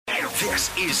This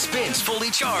is Spins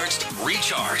Fully Charged,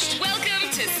 Recharged. Welcome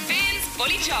to Spins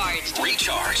Fully Charged.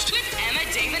 Recharged. With Emma,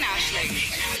 Dave and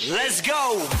Aisling. Let's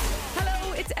go.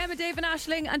 Hello, it's Emma, Dave and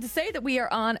Aisling, and to say that we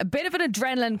are on a bit of an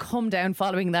adrenaline come down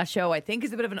following that show, I think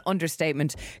is a bit of an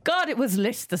understatement. God, it was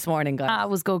lit this morning, guys. It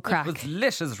was good crack. It was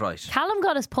lit as right. Callum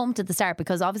got us pumped at the start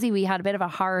because obviously we had a bit of a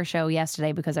horror show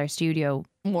yesterday because our studio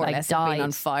More or less had died been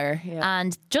on fire. Yeah.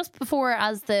 And just before,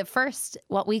 as the first,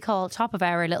 what we call top of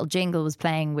hour little jingle was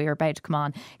playing, we were about to come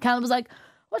on, Callum was like,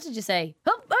 what did you say?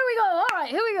 Oh, there we go. All right,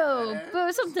 here we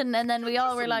go. Something. And then we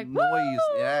all were like, noise,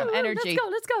 yeah. Energy.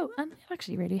 Let's go. And it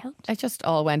actually really helped. It just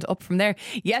all went up from there.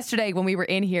 Yesterday, when we were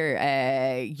in here,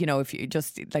 if you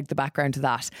just like the background to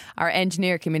that, our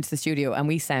engineer came into the studio and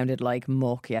we sounded like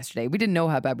muck yesterday. We didn't know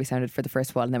how bad we sounded for the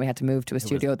first while, and then we had to move to a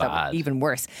studio that was even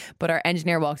worse. But our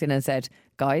engineer walked in and said,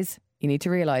 guys, you need to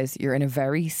realise you're in a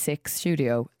very sick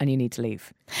studio and you need to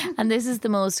leave. And this is the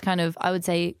most kind of, I would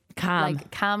say, Calm.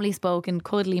 like calmly spoken,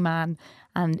 cuddly man.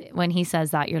 And when he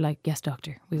says that, you're like, yes,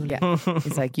 doctor, we will. Yeah.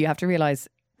 It's like, you have to realise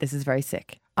this is very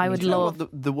sick. I would You know love. what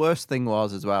the worst thing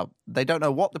was as well? They don't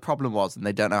know what the problem was and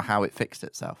they don't know how it fixed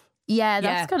itself. Yeah,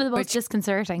 that's Yeah, kind of the most which-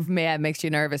 disconcerting. Yeah, it makes you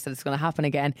nervous that it's going to happen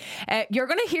again. You're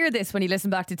going to hear this when you listen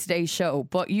back to today's show,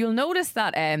 but you'll notice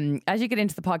that as you get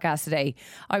into the podcast today,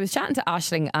 I was chatting to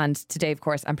Aisling and to Dave, of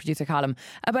course, and producer Callum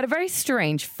about a very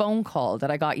strange phone call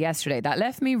that I got yesterday that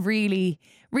left me really,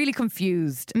 really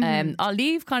confused. I'll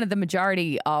leave kind of the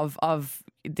majority of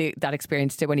that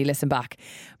experience to when you listen back.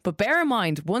 But bear in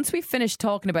mind, once we finished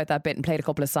talking about that bit and played a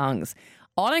couple of songs,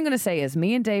 all I'm going to say is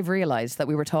me and Dave realised that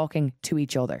we were talking to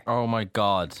each other. Oh my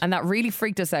God. And that really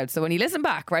freaked us out. So when you listen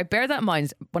back, right, bear that in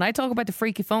mind. When I talk about the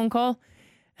freaky phone call,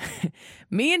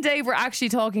 me and Dave were actually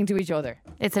talking to each other.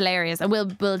 It's hilarious. And we'll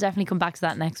definitely come back to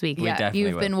that next week. We definitely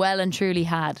You've will. been well and truly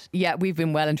had. Yeah, we've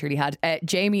been well and truly had.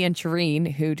 Jamie and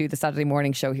Shireen, who do the Saturday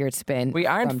morning show here at Spin. We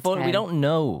aren't from full. 10. We don't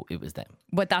know it was them.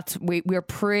 But we're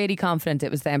pretty confident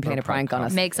it was them playing a prank on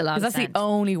us. Makes a lot of Because that's sense. the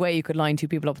only way you could line two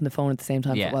people up on the phone at the same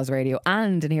time if Yeah. it was radio.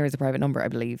 And in here is a private number, I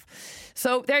believe.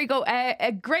 So there you go.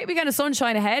 A great weekend of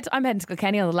sunshine ahead. I'm heading to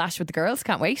Kilkenny on the lash with the girls.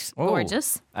 Can't wait. Oh.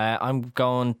 Gorgeous. I'm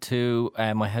going to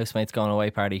my housemate's going away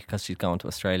party because she's going to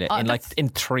Australia in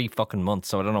 3 fucking months.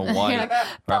 So I don't know why. You're like, we're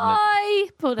having bye.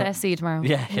 Put SC tomorrow. it.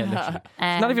 Yeah, literally.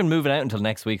 It's not even moving out until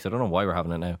next week, so I don't know why we're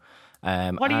having it now.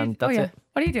 What are you, That's it.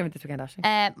 What are you doing this weekend, Ashley?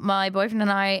 My boyfriend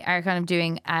and I are kind of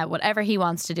doing whatever he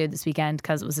wants to do this weekend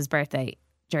because it was his birthday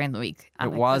during the week.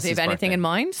 It was Does he have his anything birthday. in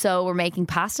mind? So we're making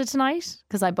pasta tonight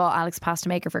because I bought Alex pasta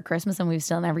maker for Christmas and we've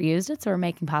still never used it. So we're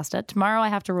making pasta. Tomorrow I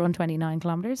have to run 29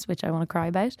 kilometres, which I want to cry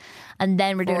about. And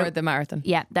then we're doing For the marathon.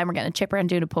 then we're getting a chipper and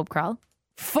doing a pub crawl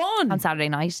Fun. on Saturday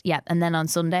night. Yeah, and then on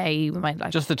Sunday we might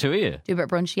Just the two of you. do a bit of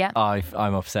brunch. Yeah,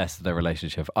 I'm obsessed with their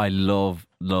relationship. I love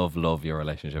your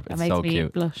relationship. that It's makes so me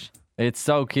cute. blush. It's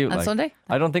so cute. On like, Sunday?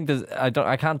 I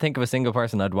can't think of a single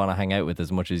person I'd want to hang out with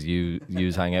as much as you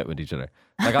hang out with each other.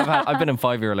 Like I've been in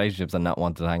 5-year relationships and not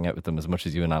wanted to hang out with them as much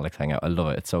as you and Alex hang out. I love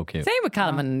it. It's so cute. Same with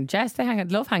Callum and Jess. They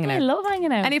love hanging I out. love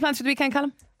hanging out. Any plans for the weekend,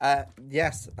 Callum?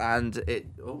 Yes, and it.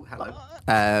 Oh,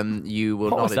 hello. You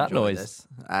will What not was that enjoy noise?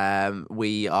 this.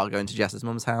 We are going to Jess's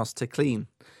mum's house to clean.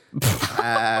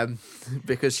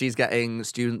 Because she's getting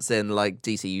students in, like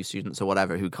DCU students or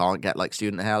whatever, who can't get like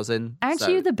student housing. Aren't So-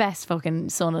 you the best fucking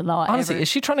son-in-law Honestly, ever? is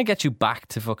she trying to get you back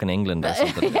to fucking England or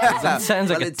something? That sounds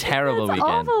like Well, a it's terrible That's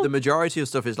weekend. awful. The majority of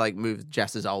stuff is like move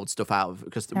Jess's old stuff out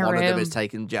because one of them is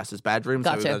taking Jess's bedroom,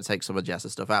 so Gotcha. we're going to take some of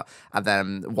Jess's stuff out, and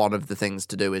then one of the things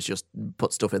to do is just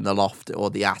put stuff in the loft or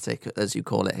the attic, as you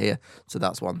call it here. So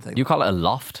that's one thing. You call it a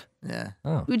loft? Yeah,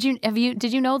 Did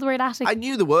you know the word attic? I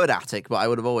knew the word attic, but I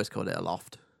would have always called it a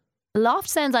loft, Loft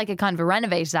sounds like a kind of a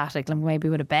renovated attic, like maybe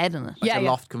with a bed in it. like a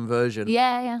loft conversion.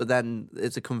 Yeah. But then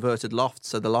it's a converted loft,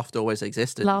 so the loft always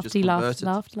existed. you just Lofty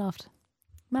converted. loft.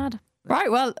 Mad.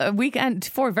 Right, well, a weekend,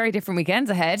 4 very different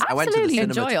weekends ahead. I went to the Absolutely.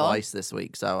 cinema Enjoy all. twice this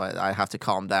week, so I have to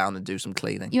calm down and do some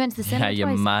cleaning. You went to the cinema Yeah, you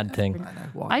twice? mad thing. I know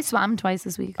why. I swam twice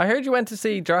this week. I heard you went to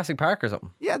see Jurassic Park or something.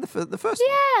 Yeah, the first one.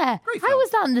 Yeah. Great How film. was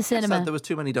that in the Said cinema? there was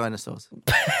too many dinosaurs.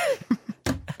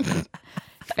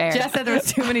 Fair. Jess said there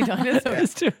was too many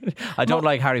dinosaurs. I don't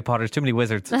like Harry Potter. There's too many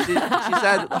wizards. She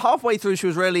said halfway through she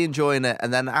was really enjoying it,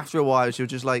 and then after a while she was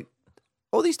just like,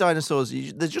 all these dinosaurs,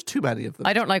 there's just too many of them.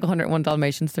 I don't like 101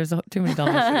 Dalmatians. There's too many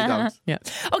Dalmatians. Dogs. Yeah.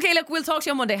 Okay, look, we'll talk to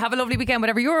you on Monday. Have a lovely weekend.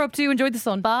 Whatever you're up to, enjoy the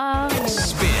sun. Bye.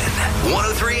 Spin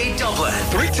 103.8 Dublin.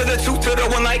 3 to the 2 to the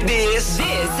 1 like this.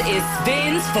 This is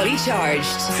Spins Fully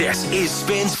Charged. This is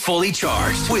Spins Fully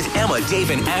Charged with Emma, Dave,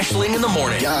 and Aisling in the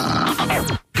morning.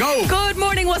 Go! Good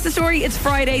morning, what's the story? It's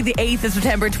Friday, the 8th of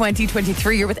September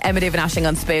 2023. You're with Emma, Dave and Aisling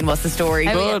on Spin. What's the story?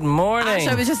 Good morning. Ash,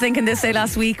 I was just thinking this day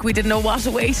last week, we didn't know what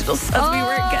awaited us as we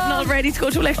were getting all ready to go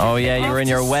to Electric. Oh yeah, you were in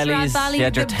your Strat wellies. Valley, You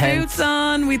had your the tent. boots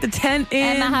on, we had the tent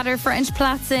in. Emma had her French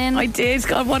plaits in. I did.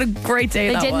 God, what a great day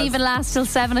They that didn't was. even last till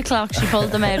 7 o'clock. She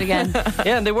pulled them out again.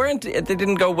 Yeah, and they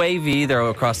didn't go wavy either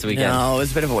across the weekend. No, it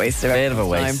was a bit of a waste of Bit of a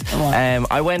everyone's waste. time.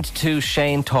 I went to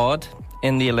Shane Todd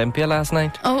in the Olympia last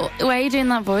night Oh, why are you doing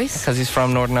that voice? because he's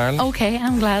from Northern Ireland. Okay,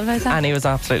 I'm glad about that. And he was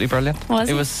absolutely brilliant. Was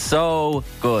It he? was so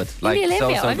good. Like the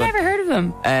Olympia. so I've good. never heard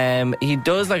of him. He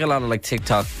does like a lot of like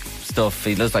TikTok stuff.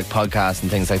 He does like podcasts and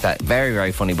things like that. Very,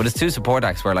 very funny. But his two support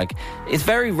acts were like, it's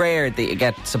very rare that you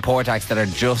get support acts that are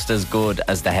just as good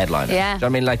as the headliner. Yeah. Do you know what I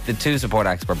mean? Like the two support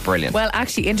acts were brilliant. Well,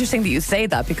 actually, interesting that you say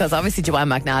that because obviously Joanne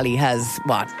McNally has,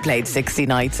 played 60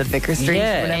 nights at Vicar Street.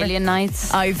 Yeah. whatever. Alien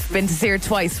Nights. I've been to see her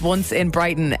twice, once in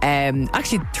Brighton,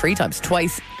 actually 3 times,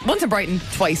 twice. Once in Brighton,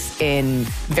 twice in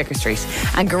Vicar Street.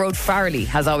 And Garrod Farrelly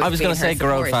has always I was been going to say her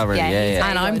Garrod support. Farrelly. Yeah, Yeah, he's yeah.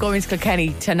 And I'm going to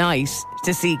Kilkenny tonight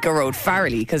to see Garrod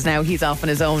Farrelly because now he's off on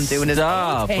his own doing his own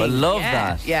Stop. thing. I love Yeah.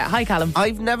 that. Yeah, hi Callum.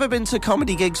 I've never been to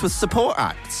comedy gigs with support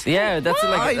acts. Yeah, that's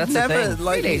like I've that's never the thing.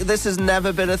 like this has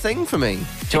never been a thing for me. Do you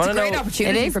It's a want to great know?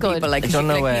 opportunity It is for good. people. Like, I don't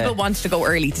know, people want to go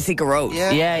early to see Garrod.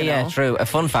 Yeah. Yeah, You yeah, know? true. A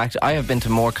fun fact: I have been to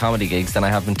more comedy gigs than I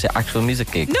have been to actual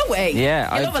music gigs. No way.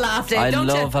 Yeah, You love a laugh, Dave, I don't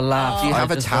you? love a laugh. Do you I have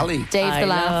a just tally? Dave the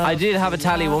Laugh. I did have a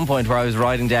tally at one point where I was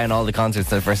writing down all the concerts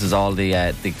versus all the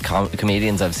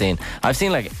comedians I've seen. I've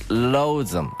seen like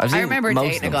loads of them. I've seen I remember most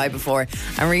dating a of them. guy before,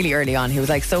 and really early on, he was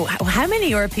like, "So, how many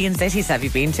European cities have you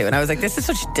been to?" And I was like, "This is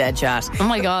such dead chat." Oh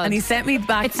my God. And he sent me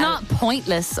back. It's not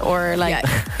pointless or like Yeah.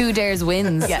 who dares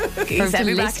wins. Yeah, he For sent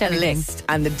to me back list a everything. list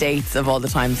and the dates of all the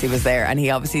times he was there, and he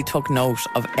obviously took note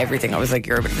of everything. I was like,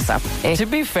 "You're a bit of a sap." To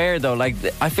be fair though, like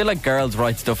I feel like girls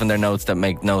write stuff in their notes that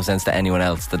make no sense to anyone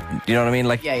else. That you know what I mean?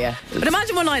 Like Yeah. But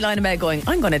imagine one night lying in bed going,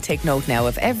 "I'm going to take note now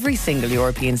of every single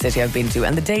European city I've been to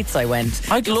and the dates I went."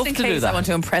 I'd just love in to do case that. I want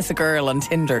to impress a girl on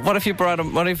Tinder. What if you brought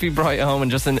him? What if you brought it home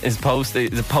and just in his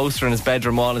the poster in his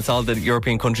bedroom wall? It's all the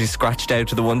European countries scratched out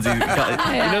to the ones he got.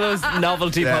 You know those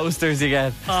novelty posters you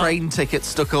get. Train tickets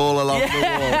stuck all along the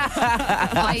wall.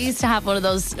 I used to have one of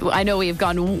those. I know we've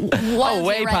gone wildly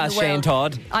way around past the world. Shane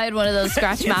Todd. I had one of those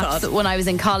scratch maps when I was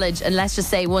in college, and let's just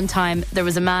say one time there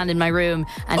was a man in my room,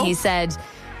 and he said,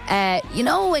 "You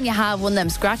know, when you have one of them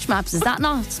scratch maps, is that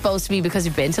not supposed to be because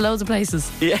you've been to loads of places?"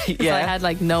 Yeah, 'Cause yeah. I had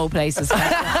like no places.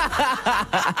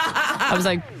 I was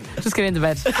like, just get into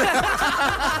bed.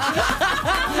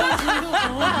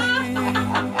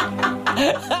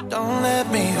 Don't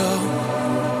let me go.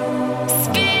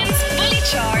 Spins Fully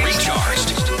Charged. Recharged.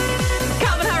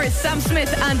 Calvin Harris, Sam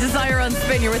Smith, and Desire on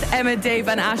Spin. You're with Emma, Dave,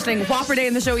 and Aisling. Whopper Day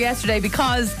in the show yesterday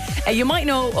because you might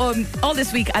know all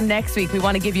this week and next week we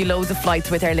want to give you loads of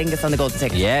flights with Aer Lingus on the Golden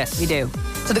Ticket. Yes, We do.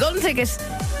 So the Golden Ticket,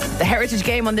 the heritage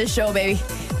game on this show, baby.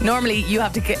 Normally, you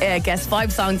have to guess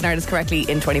 5 songs and artists correctly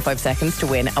in 25 seconds to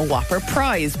win a Whopper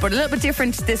prize. But a little bit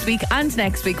different this week and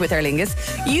next week with Aer Lingus.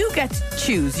 You get to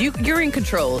choose. You're in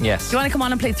control. Yes. Do you want to come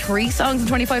on and play 3 songs in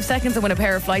 25 seconds and win a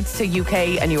pair of flights to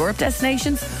UK and Europe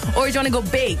destinations? Or do you want to go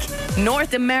big?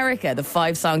 North America, the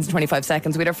 5 songs in 25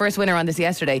 seconds. We had our first winner on this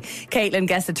yesterday. Caitlin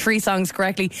guessed the 3 songs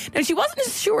correctly. Now, she wasn't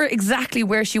sure exactly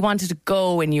where she wanted to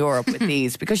go in Europe with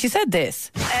these because she said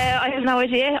this. I have no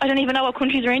idea. I don't even know what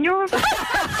countries are in Europe.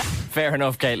 fair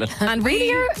enough, Caitlin. And Really,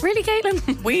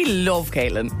 Caitlin? we love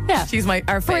Caitlin. Yeah. She's our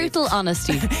favourite. Brutal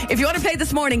honesty. If you want to play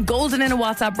this morning, golden in a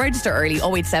WhatsApp, register early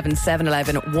 087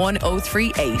 711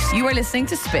 1038. You are listening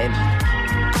to Spin.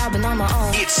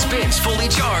 It spins fully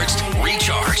charged,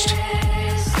 recharged.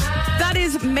 That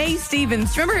is May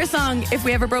Stevens. Remember her song, If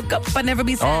We Ever Broke Up, I'd Never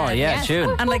Be Sad? Oh yeah,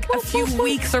 tune. And like a few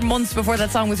weeks or months before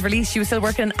that song was released, she was still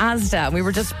working in Asda, and we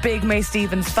were just big May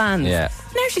Stevens fans. Yeah.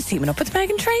 Now she's teaming up with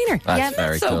Meghan Trainor. That's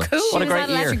very so cool. cool. What She a was great at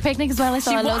year. Electric Picnic as well. I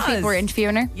saw She loads of was. people were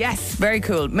interviewing her. Yes, very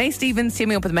cool. May Stevens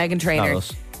teaming up with Meghan Trainor. Not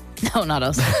us. No, not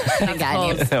us. Didn't get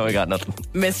any of us. No, we got nothing.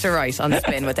 Mr. Right on the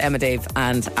Spin with Emma, Dave,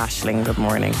 and Aisling. Good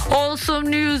morning. Wholesome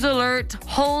news alert.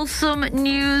 Wholesome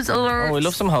news alert. Oh, we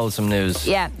love some wholesome news.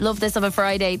 Yeah, love this on a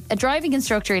Friday. A driving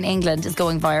instructor in England is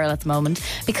going viral at the moment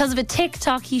because of a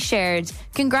TikTok he shared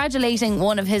congratulating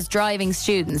one of his driving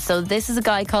students. So this is a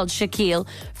guy called Shaquille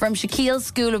from Shaquille's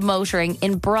School of Motoring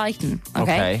in Brighton.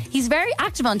 Okay. He's very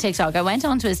active on TikTok. I went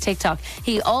onto his TikTok.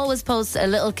 He always posts a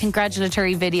little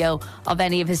congratulatory video of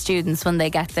any of his students. students when they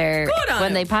get their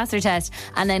they pass their test,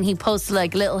 and then he posts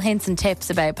like little hints and tips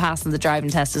about passing the driving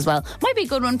test as well. Might be a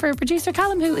good one for producer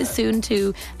Callum, who is soon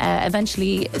to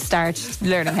eventually start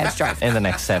learning how to drive in the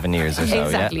next 7 years or so.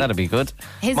 Exactly. Yeah, that'd be good.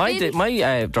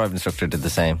 My driving instructor did the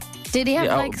same. Did he have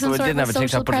like some sort of a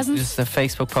social presence? Just a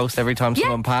Facebook post every time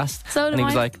someone passed. So and he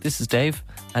was like, "This is Dave,"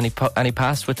 and he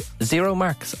passed with 0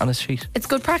 marks on his sheet. It's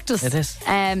good practice. It is.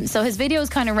 So his videos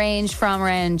kind of range from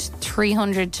around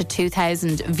 300 to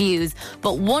 2,000 views,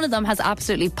 but one of them has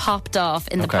absolutely popped off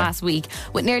in the past week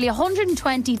with nearly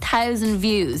 120,000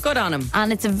 views. Good on him.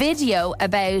 And it's a video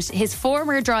about his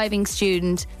former driving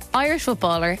student, Irish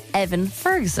footballer Evan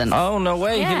Ferguson. Oh, no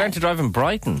way. Yeah. He learned to drive in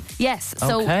Brighton. Yes.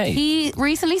 So Okay. he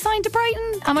recently signed to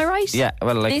Brighton. Am I right? Yeah,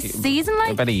 well, like this season,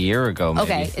 like about a year ago,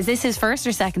 maybe. Okay, is this his first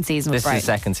or second season with This is Brighton? his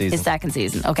second season. His second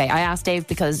season. Okay, I asked Dave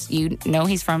because you know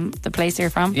he's from the place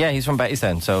you're from. Yeah, he's from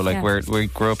Bettystown, so like Yeah. we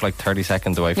grew up like 30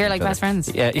 seconds away from You're each like other. best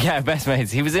friends. Yeah, best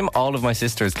mates. He was in all of my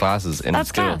sister's classes in That's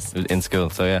school. class. In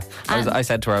school, so yeah. I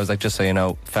said to her, I was like, just so you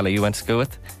know, fella you went to school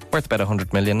with, worth about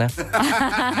 100 million now.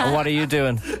 And what are you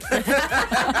doing?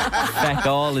 Feck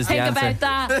all is the Think answer. about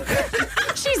that.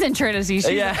 She's in Trinity. She's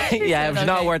She's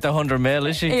not worth 100 mil,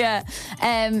 is she? Yeah.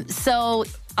 So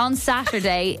on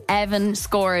Saturday, Evan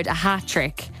scored a hat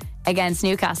trick against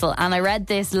Newcastle, and I read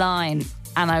this line.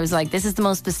 And I was like, this is the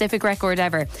most specific record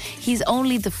ever. He's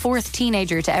only the 4th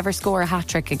teenager to ever score a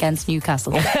hat-trick against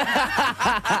Newcastle.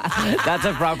 That's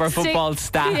a proper football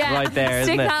stat right there,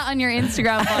 Stick isn't it? that on your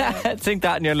Instagram bio. Stick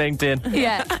that in your LinkedIn.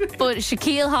 Yeah, but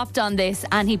Shaquille hopped on this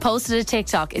and he posted a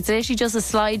TikTok. It's literally just a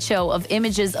slideshow of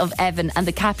images of Evan, and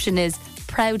the caption is,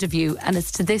 "Proud of you," and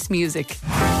it's to this music. It's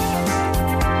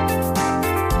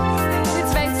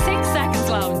about 6 seconds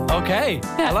long. Okay,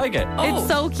 I like it. It's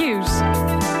so cute.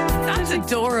 That's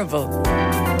adorable.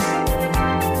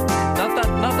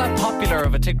 Not that popular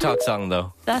of a TikTok song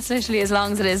though. That's literally as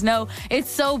long as it is. No, it's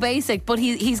so basic, but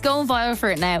he's going viral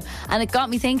for it now. And it got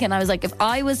me thinking, I was like, if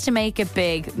I was to make it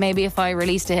big, maybe if I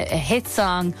released a hit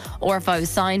song, or if I was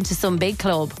signed to some big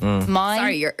club,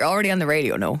 Sorry, you're already on the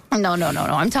radio, no? No.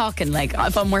 I'm talking like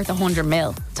if I'm worth 100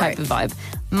 mil type of vibe.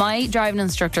 My driving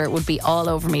instructor would be all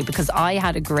over me because I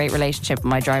had a great relationship with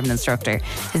my driving instructor.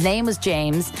 His name was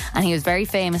James, and he was very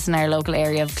famous in our local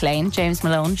area of Clane. James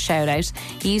Malone, shout out.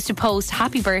 He used to post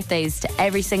happy birthdays to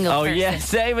every single person yeah,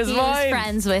 same as he mine. was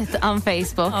friends with on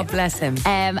Facebook. Oh, bless him.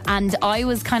 And I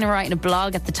was kind of writing a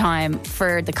blog at the time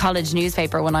for the college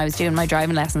newspaper when I was doing my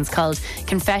driving lessons called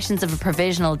Confessions of a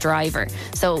Provisional Driver.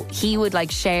 So he would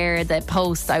like share the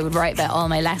posts I would write about all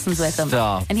my lessons with him.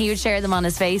 Stop. And he would share them on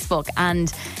his Facebook. And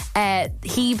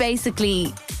he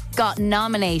basically got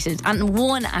nominated and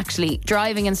won, actually,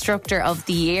 Driving Instructor of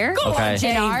the Year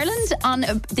in Ireland on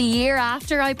the year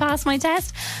after I passed my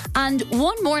test. And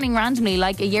one morning, randomly,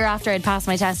 like a year after I'd passed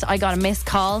my test, I got a missed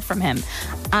call from him,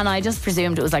 and I just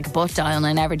presumed it was like a butt dial and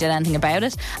I never did anything about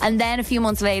it. And then a few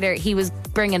months later, he was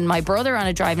bringing my brother on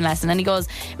a driving lesson, and he goes,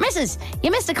 "Mrs,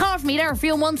 you missed a call from me there a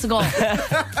few months ago.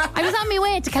 I was on my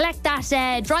way to collect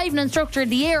that Driving Instructor of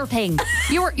the Year thing.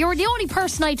 You were the only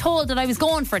person I told that I was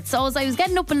going for it. So as I was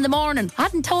getting up in the morning, I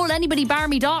hadn't told anybody bar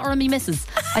me daughter and me missus.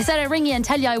 I said I'd ring you and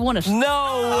tell you I won it."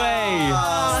 No way.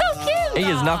 So cute. He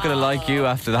is not going to like you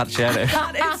after that shout out.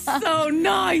 That is so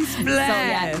nice,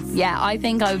 bless. So yeah, I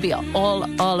think I would be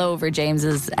all over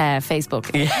James's Facebook.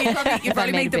 You'd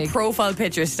probably make the profile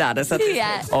picture status.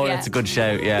 Yeah. Oh, that's a good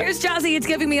shout, yeah. Here's Jazzy. It's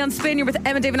Giving Me on Spin. You're with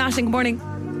Emma, Dave and Aisling. Good morning.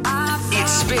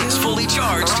 It's Spins Fully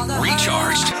Charged,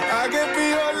 Recharged.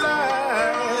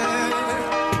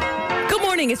 Good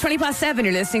morning. It's 7:20.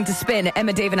 You're listening to Spin.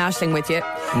 Emma, Dave and Aisling with you.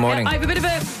 Good morning. I have a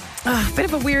bit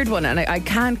of a weird one, and I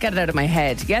can't get it out of my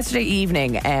head. Yesterday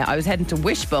evening, I was heading to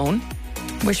Wishbone.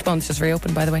 Wishbone's just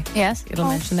reopened, by the way. Yes. Little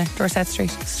mention there. Dorset Street.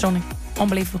 Stunning.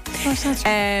 Unbelievable.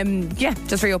 Yeah,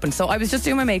 just reopened. So I was just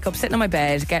doing my makeup, sitting on my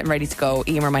bed, getting ready to go.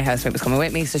 Emer, my housemate, was coming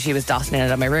with me, so she was dusting in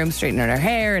it on my room, straightening her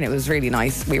hair, and it was really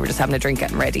nice. We were just having a drink,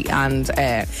 getting ready, and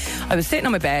I was sitting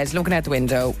on my bed, looking out the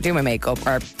window, doing my makeup,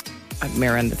 or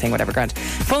mirroring the thing, whatever. Grand.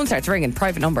 Phone starts ringing,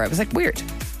 private number. I was like, weird.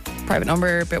 Private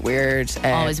number, a bit weird.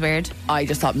 Always weird. I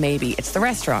just thought maybe it's the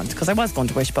restaurant, because I was going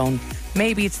to Wishbone.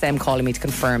 Maybe it's them calling me to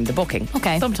confirm the booking.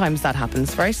 Okay. Sometimes that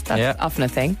happens, right? That's often a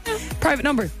thing. Private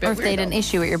number. Bit Or if they had an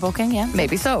issue with your booking, yeah.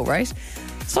 Maybe so, right?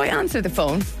 So I answer the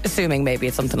phone, assuming maybe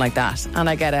it's something like that, and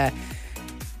I get a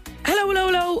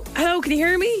hello, can you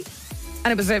hear me?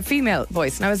 And it was a female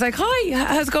voice, and I was like, hi,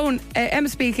 how's it going? Emma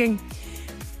speaking.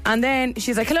 And then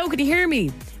she's like, hello, can you hear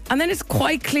me? And then it's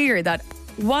quite clear that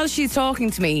while she's talking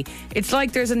to me, it's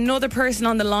like there's another person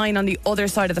on the line on the other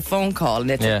side of the phone call,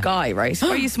 and it's Yeah. a guy, right? Why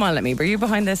are you smiling at me? Were you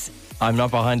behind this? I'm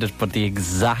not behind it, but the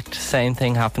exact same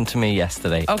thing happened to me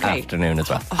yesterday afternoon as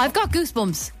well. I've got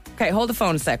goosebumps. Okay, hold the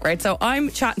phone a sec, right? So I'm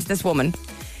chatting to this woman,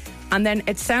 and then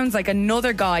it sounds like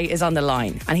another guy is on the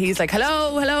line, and he's like,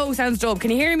 hello, hello, sounds dope. Can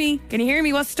you hear me? Can you hear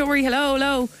me? What's the story? Hello,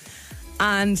 hello.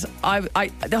 And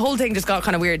I the whole thing just got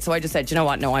kind of weird, so I just said, you know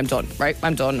what? No, I'm done, right?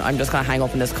 I'm done. I'm just going to hang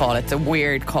up on this call. It's a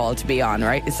weird call to be on,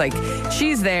 right? It's like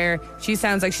she's there. She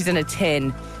sounds like she's in a tin,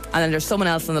 and then there's someone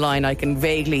else on the line I can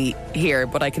vaguely hear,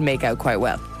 but I can make out quite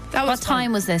well. That was What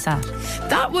time was this at?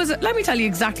 That was, let me tell you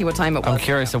exactly what time it I'm was.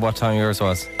 curious of what time yours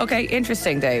was. Okay,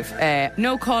 interesting, Dave.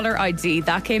 No caller ID.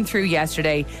 That came through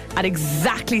yesterday at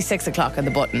exactly 6 o'clock on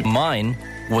the button. Mine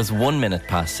was 1 minute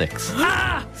past 6.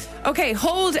 Okay,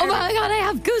 hold. Oh my God, I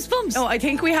have goosebumps. No, I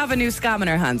think we have a new scam in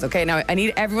our hands. Okay, now I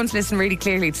need everyone to listen really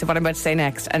clearly to what I'm about to say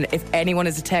next. And if anyone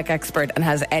is a tech expert and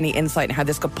has any insight in how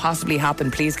this could possibly happen,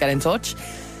 please get in touch.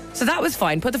 So that was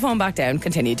fine. Put the phone back down.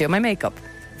 Continue doing my makeup.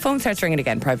 Phone starts ringing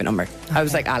again. Private number. I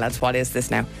was like, lads, what is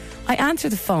this now? I answer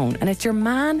the phone, and it's your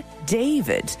man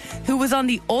David, who was on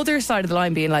the other side of the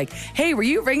line, being like, "Hey, were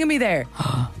you ringing me there?"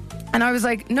 And I was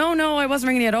like, no, I wasn't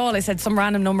ringing you at all. I said some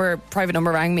random number, private number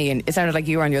rang me, and it sounded like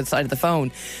you were on the other side of the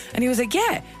phone. And he was like,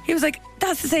 yeah. He was like,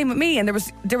 that's the same with me. And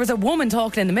there was a woman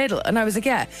talking in the middle. And I was like,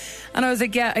 yeah. And I was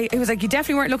like, yeah. He was like, you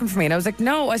definitely weren't looking for me. And I was like,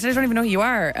 no. I said, I don't even know who you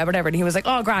are, or whatever. And he was like,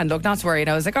 oh, grand, look, not to worry. And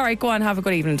I was like, all right, go on, have a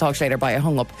good evening, talk to you later. Bye. I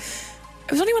hung up.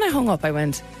 It was only when I hung up I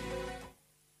went,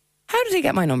 how did he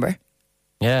get my number?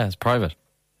 Yeah, it's private.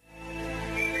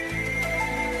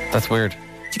 That's weird.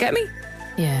 Did you get me?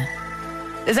 Yeah.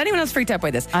 Is anyone else freaked out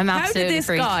by this? I'm How did absolutely this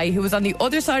freaked. guy who was on the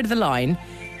other side of the line,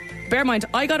 bear in mind,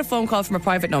 I got a phone call from a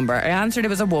private number. I answered, it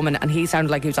was a woman, and he sounded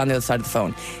like he was on the other side of the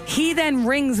phone. He then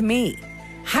rings me.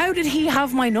 How did he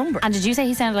have my number? And did you say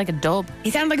he sounded like a dub? He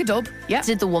sounded like a dub. Yeah.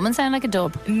 Did the woman sound like a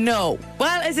dub? No.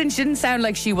 Well, as in, she didn't sound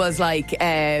like she was like, she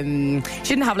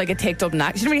didn't have like a ticked up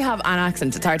accent. She didn't really have an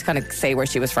accent. It's hard to kind of say where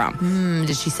she was from.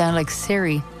 Did she sound like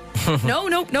Siri? No.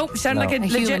 She sounded like a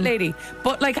legit human. lady.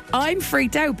 But like, I'm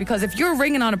freaked out because if you're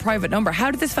ringing on a private number,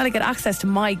 how did this fella get access to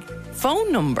my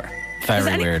phone number?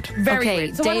 Very weird. Very Okay,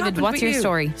 weird. So what David, happened what's with your you?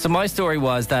 story? So my story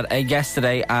was that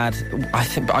yesterday at, I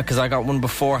think, because I got one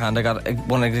beforehand, I got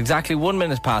one at exactly 1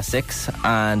 minute past 6,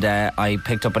 and I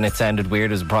picked up and it sounded weird.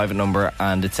 It was a private number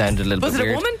and it sounded a little Was bit it a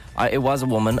weird. woman? It was a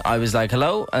woman. I was like,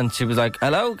 hello, and she was like,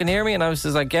 hello, can you hear me? And I was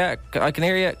just like, yeah, I can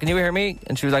hear you. Can you hear me?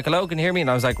 And she was like, hello, can you hear me? And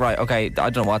I was like, right, okay, I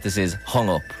don't know what this is. Hung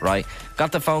up, right?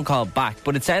 Got the phone call back,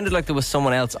 but it sounded like there was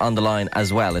someone else on the line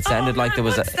as well. It sounded like there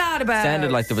was what's that about?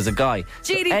 sounded like there was a guy.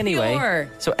 GDPR.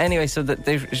 So anyway,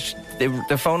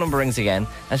 the phone number rings again,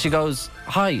 and she goes,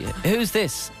 hi, who's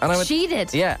this? And I went, She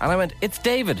did? Yeah, and I went, it's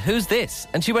David, who's this?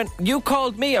 And she went, you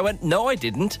called me. I went, no, I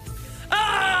didn't.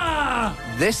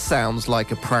 This sounds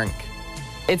like a prank.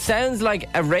 It sounds like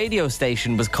a radio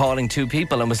station was calling two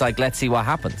people and was like, let's see what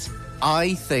happens.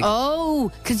 I think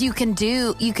Oh, because you can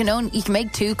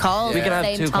make two calls We at can the have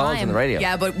same two time. calls on the radio.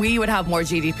 Yeah, but we would have more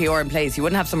GDPR in place. You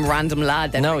wouldn't have some random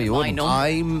lad that No, rings you my wouldn't.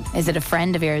 number. Is it a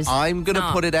friend of yours? I'm going to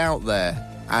No. put it out there,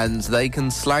 and they can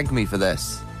slag me for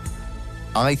this.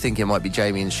 I think it might be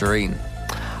Jamie and Shireen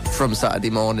from Saturday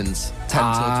mornings, 10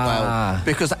 till 12.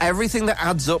 Because everything that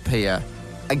adds up here,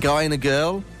 a guy and a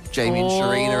girl, Jamie and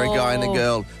Shireen are a guy and a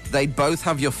girl. They both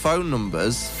have your phone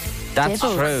numbers. That's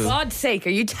Diddles. true. For God's sake,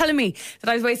 are you telling me that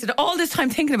I was wasted all this time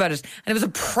thinking about it and it was a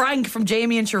prank from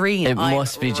Jamie and Shireen? It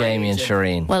must be Jamie and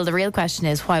Shireen. Well, the real question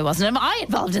is, why wasn't I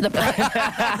involved in the prank?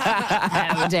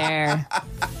 How dare.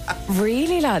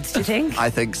 Really, lads, do you think? I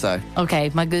think so. Okay,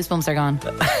 my goosebumps are gone.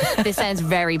 This sounds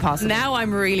very possible. Now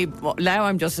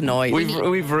I'm just annoyed.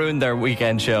 We've ruined their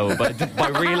weekend show by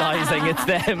realising it's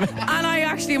them. And I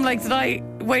actually am like, did I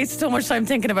waste so much time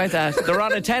thinking about that? They're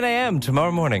on at 10 a.m.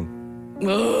 tomorrow morning.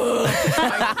 We're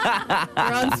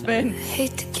on spin.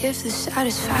 Hate to give the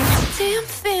satisfaction. Damn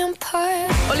vampire.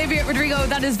 Olivia Rodrigo,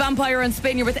 that is Vampire on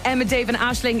Spin. You're with Emma, Dave and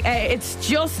Aisling. It's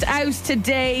just out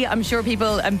today. I'm sure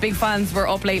people and big fans were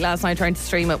up late last night trying to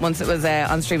stream it once it was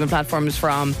on streaming platforms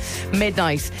from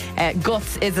midnight.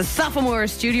 Guts is a sophomore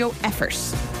studio effort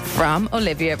from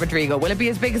Olivia Rodrigo. Will it be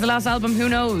as big as the last album? Who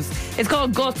knows? It's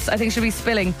called Guts. I think she'll be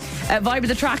spilling. Vibe of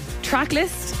the track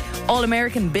list. All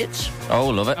American Bitch. Oh,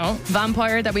 love it.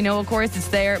 Vampire, that we know, of course, it's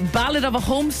there. Ballad of a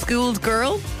Homeschooled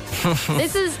Girl.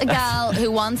 This is a gal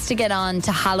who wants to get on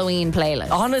to Halloween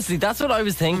playlist. Honestly, that's what I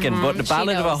was thinking. But the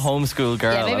ballad of a knows. homeschool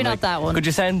girl. Yeah, maybe I'm not like, that one. Could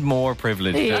you sound more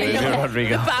privileged,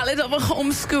 Rodrigo? The ballad of a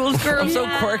homeschooled girl. I'm so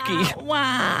quirky.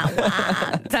 Wow.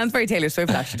 Sounds very Taylor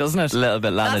Swift, actually, doesn't it? A little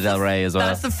bit Lana Del Rey as well.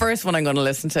 That's the first one I'm going to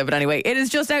listen to. But anyway, it is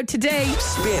just out today.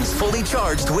 Spins fully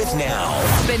charged with Now.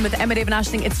 Spin with Emma David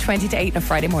Ashling. It's 20 to 8 on a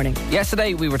Friday morning.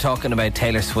 Yesterday we were talking about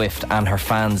Taylor Swift and her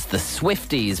fans, the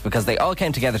Swifties, because they all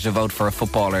came together to vote for a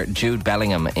footballer, Jude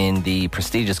Bellingham, in the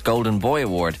prestigious Golden Boy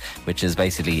Award, which is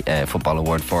basically a football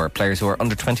award for players who are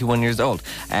under 21 years old.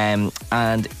 And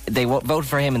they voted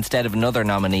for him instead of another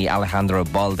nominee, Alejandro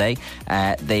Balde.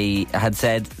 They had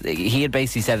said, he had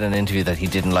basically said in an interview that he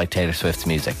didn't like Taylor Swift's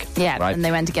music. Yeah, right? and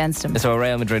they went against him. So a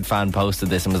Real Madrid fan posted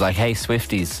this and was like, hey,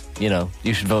 Swifties,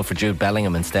 you should vote for Jude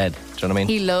Bellingham instead. Do you know what I mean?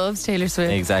 He loves Taylor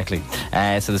Swift. Exactly.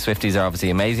 So the Swifties are obviously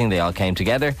amazing. They all came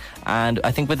together, and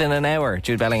I think within an hour,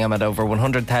 Jude Bellingham had over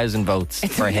 100,000 votes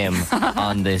for him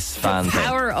on this fan thing.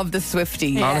 Power of the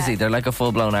Swiftie. Honestly, they're like a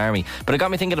full-blown army. But it got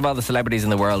me thinking of all the celebrities in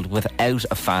the world without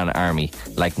a fan army,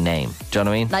 like name. Do you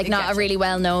know what I mean? Like not a really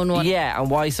well-known one. Yeah, and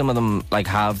why some of them like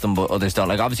have them, but others don't.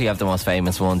 Like obviously, you have the most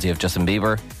famous ones. You have Justin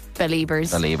Bieber,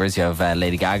 Beliebers. You have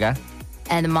Lady Gaga.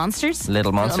 And the Monsters.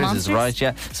 Little Monsters is right,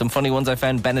 yeah. Some funny ones I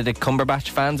found. Benedict Cumberbatch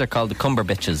fans are called the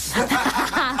Cumberbitches.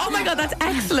 Oh my God, that's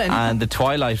excellent. And the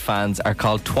Twilight fans are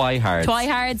called Twihards.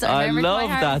 Twihards. I remember love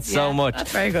Twihards. that so Yeah. much.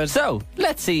 That's very good. So,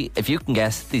 let's see if you can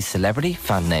guess these celebrity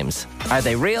fan names. Are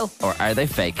they real or are they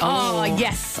fake? Oh,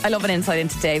 yes. I love an insight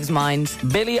into Dave's mind.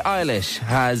 Billie Eilish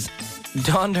has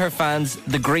donned her fans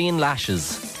the green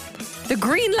lashes. The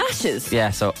green lashes.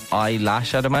 Yeah, so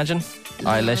eyelash, I'd imagine.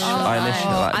 Eilish.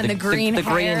 And the green the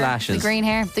green hair. lashes. The green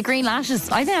hair. The green lashes.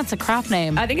 I think that's a crap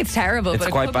name. I think it's terrible, It's but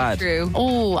it quite could bad. be true.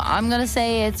 Oh, I'm going to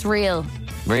say it's real.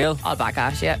 Real? I'll back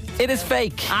Ash, yeah. It is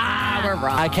fake. We're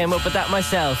wrong. I came up with that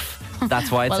myself. That's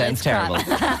why it Well, sounds it's terrible.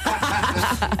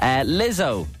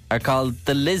 Lizzo are called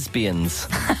the Lesbians.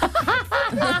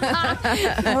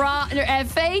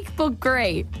 Fake, but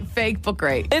great. Fake, but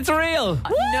great. It's real.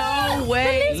 No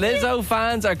way. Lizzo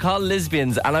fans are called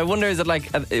lesbians, and I wonder, is it like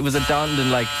it was donned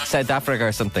in like South Africa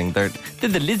or something? They're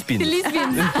the lesbians. The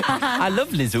lesbians. I love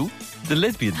Lizzo. The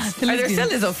lesbians. Are there still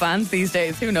Lizzo fans these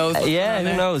days? Who knows? what's Yeah, going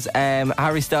on who knows?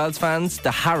 Harry Styles fans,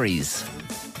 the Harrys. there?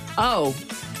 Oh.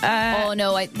 Oh,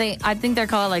 no. I think they're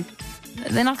called like...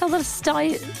 They're not called the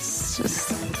Stylist.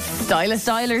 Stylers.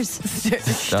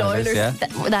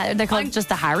 Yeah. They're called just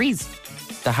the Harrys.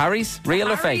 The Harrys,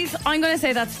 real or fake? Harry's, I'm going to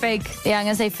say that's fake. Yeah, I'm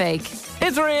going to say fake.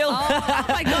 It's real. Oh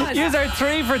my God. You are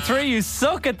 3 for 3. You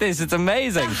suck at this. It's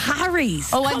amazing. Harry's.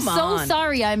 Oh, I'm Come so on.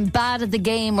 sorry. I'm bad at the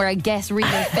game where I guess real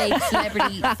or fake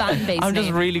celebrity fan base I'm just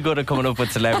name. really good at coming up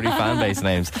with celebrity fan base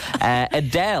names.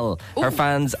 Adele, her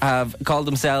fans have called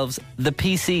themselves the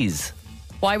PCs.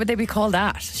 Why would they be called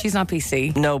that? She's not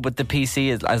PC. No, but the PC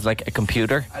is as like a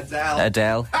computer.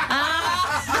 Adele.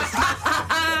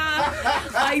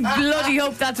 I bloody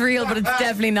hope that's real, but it's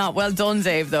definitely not. Well done,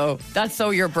 Dave, though. That's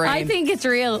so your brain. I think it's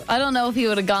real. I don't know if he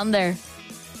would have gone there.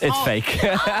 It's fake.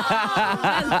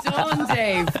 Well done,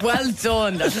 Dave. Well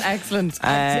done. That's excellent.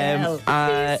 Adele.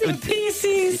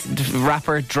 PCs.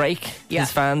 Rapper Drake, Yeah.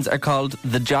 his fans are called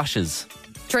the Joshes.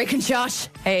 Drake and Josh.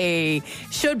 Hey.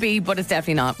 Should be, but it's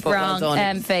definitely not. But Wrong. Well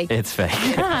done. Fake. It's fake.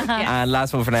 And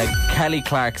last one for now, Kelly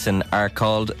Clarkson are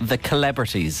called the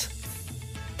Celebrities.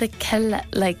 The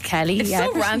Kelly. It's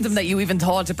so random that you even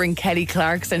thought to bring Kelly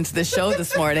Clarkson to the show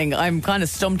this morning. I'm kind of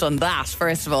stumped on that,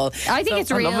 first of all. I think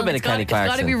it's I real. love a bit of Kelly It's got to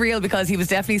Clarkson. be real because he was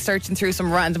definitely searching through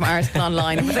some random article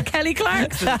online. It was a Kelly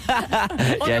Clarkson.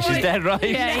 Yeah, she's dead right.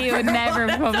 Yeah, you would never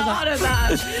have come Thought of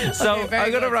that. So Okay, very I'm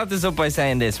going to good. wrap this up by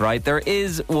saying this, right? There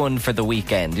is one for The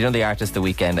Weeknd. You know the artist The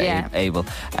Weeknd, Yeah. Abel,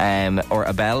 or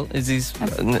Abel, is he's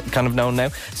kind of known now.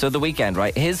 So The Weeknd,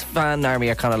 right? His fan army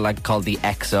are kind of like called the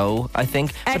XO, I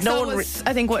think. But no EXO one was,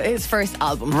 I think, what his first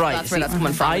album. Right, That's where that's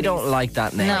coming from. I don't like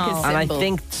that name, No. His and I symbol.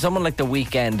 think someone like The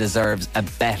Weeknd deserves a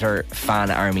better fan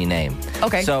army name.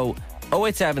 Okay. So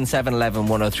 087 711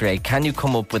 1038. Can you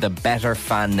come up with a better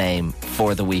fan name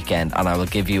for The Weeknd? And I will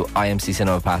give you IMC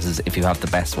Cinema passes if you have the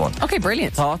best one. Okay,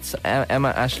 brilliant. Thoughts,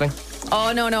 Emma, Aisling?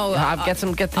 Oh, no. Get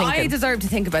thinking. I deserve to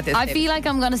think about this. I feel like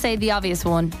I'm going to say the obvious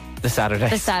one. The Saturdays.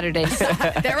 The Saturdays.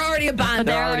 They're already a band.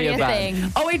 They're already already a a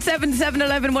band. thing. 087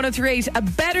 711 1038. A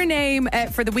better name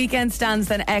for The Weeknd stands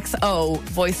than XO.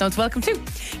 Voice notes welcome too.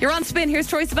 You're on Spin. Here's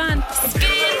Troy Sivan.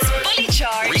 Spins Fully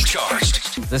Charged.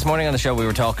 Recharged. This morning on the show we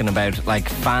were talking about like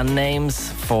fan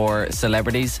names for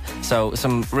celebrities. So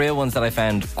some real ones that I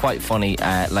found quite funny,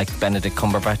 like Benedict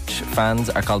Cumberbatch fans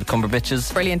are called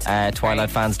Cumberbitches. Brilliant. Twilight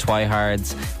fans,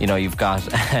 Twihards. You know, you've got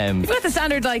You've got the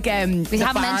standard like We the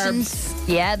haven't Barbs.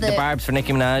 mentioned, the Barbs for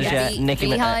Nicki Minaj. Yeah. Nicki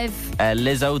Beehive.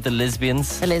 Lizzo, the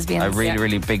Lesbians. The Lesbians, I'm really, yeah.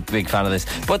 really big fan of this.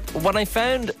 But when I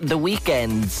found The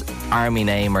Weeknd's army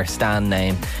name or stan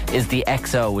name is the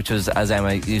XO, which was, as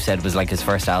Emma, you said, was like his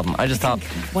first album. I just thought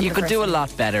one of you the could first do a ones.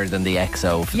 lot better than the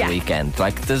XO for Yeah. The Weeknd.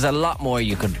 Like, there's a lot more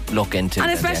you could look into. And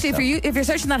than especially the if you're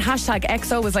searching that hashtag,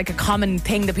 XO is like a common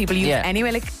thing that people use Yeah.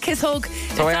 anyway. Like kiss hug.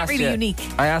 It's not really unique.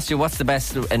 I asked you what's the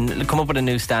best, and come up with a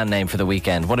new stan name for The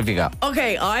Weeknd. What have you got?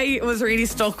 Okay, I was really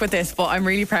stuck with this, but I'm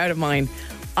really proud of mine.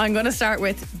 I'm going to start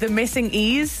with the Missing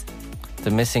E's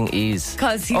The Missing E's.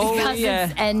 because he's Oh, yeah.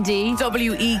 It's ND.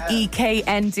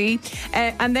 WEEKND,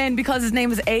 and then because his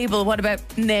name is Abel, what about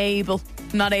Nabel?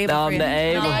 Not Abel. The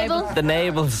Friend. Nabel. The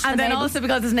Nables. And then Nabel. also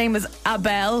because his name is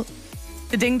Abel,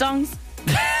 the Ding Dongs.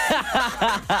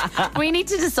 We need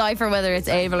to decipher whether it's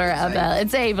Abel or Abel.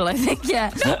 It's Abel, I think,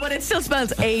 yeah. But it still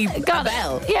spells Abel. Got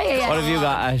it. Yeah. What have you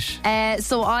got, Ash?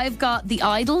 So I've got The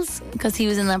Idols, because he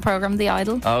was in that program, The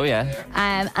Idol. Oh, yeah.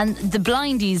 And The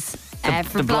Blindies,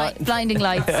 for the bli- blinding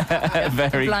lights.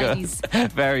 Very Blindies.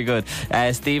 good. Very good.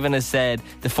 Stephen has said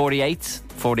the 48s,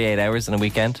 48 hours in a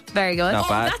weekend. Very good. Not Oh,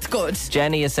 bad. that's good.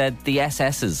 Jenny has said the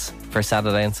SS's for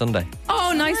Saturday and Sunday.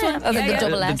 Oh, nice one. Oh, the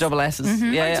double The S. double S's. Yeah, Do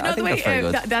you know I the think way that's very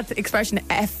good. that expression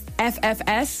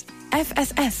FFS?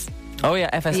 FSS. Oh, yeah,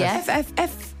 FSS. Yeah.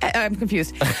 FFF. I'm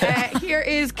confused. Here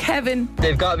is Kevin.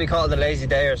 They've got to be called the Lazy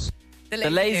Dayers. The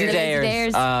Lazy Dares.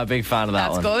 Dares. Dares. Big fan of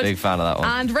that That's one. good. Big fan of that one.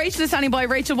 And Rachel is standing by.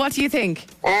 Rachel, what do you think?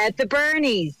 The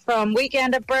Bernies from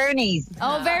Weekend at Bernie's.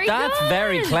 Oh, very That's good.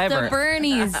 very clever. The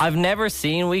Bernies. I've never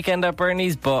seen Weekend at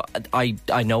Bernie's, but I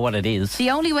know what it is.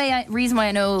 The only reason why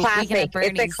I know Weekend Classic. at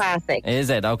Bernie's. It's a classic. Is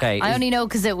it? Okay. I only know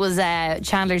because it was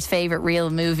Chandler's favourite real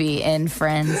movie in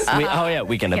Friends. Oh, yeah,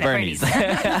 Weekend at Bernie's.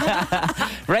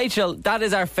 Rachel, that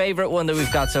is our favourite one that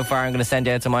we've got so far. I'm going to send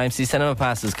you out some IMC cinema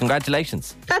passes.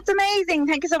 Congratulations. That's amazing.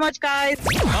 Thank you so much, guys.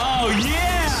 Oh,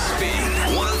 yeah!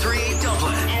 Spin 1038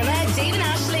 Dublin. Emma, Dave and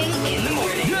Ashling in the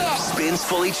morning. Spins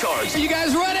Fully Charged You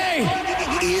guys ready?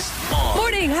 is on.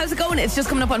 Morning, how's it going? It's just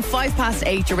coming up on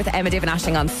 8:05. You're with Emma, Dave and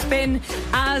Ashling on Spin.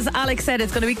 As Alex said,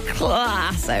 it's going to be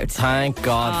class out. Thank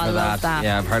God Oh, for I love that.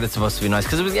 Yeah, I've heard it's supposed to be nice.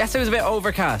 Because yesterday was a bit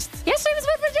overcast. Yesterday was a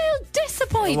bit of a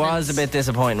disappointment. It was a bit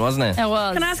disappointing, wasn't it? It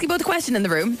was. Can I ask you both a question in the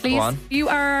room? Please. Go on. You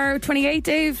are 28,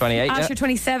 Dave. 28, Ash, yeah. you're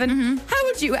 27. How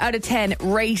would you, out of 10,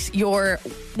 rate your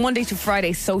Monday to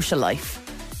Friday social life?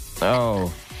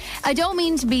 Oh. I don't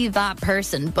mean to be that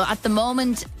person, but at the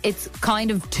moment, it's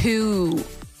kind of too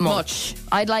much.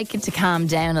 I'd like it to calm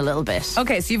down a little bit.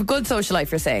 Okay, so you have a good social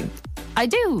life, you're saying? I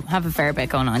do have a fair bit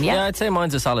going on, Yeah, yeah. I'd say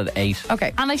mine's a solid 8.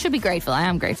 Okay. And I should be grateful. I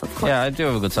am grateful, of course. Yeah, I do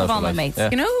have a good social all my life. mates. Yeah.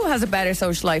 You know who has a better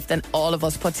social life than all of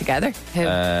us put together? Who?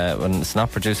 When it's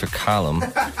not producer Callum.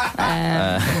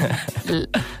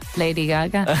 Lady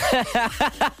Gaga.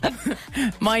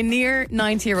 My near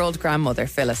 90-year-old grandmother,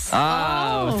 Phyllis.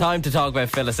 Time to talk about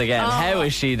Phyllis again. How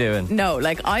is she doing? No,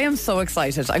 like I am so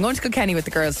excited. I'm going to Kilkenny with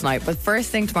the girls tonight, but first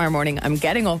thing tomorrow morning, I'm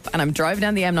getting up and I'm driving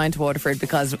down the M9 to Waterford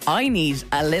because I need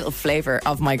a little flavour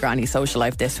of my granny's social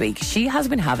life this week. She has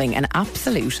been having an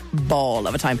absolute ball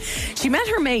of a time. She met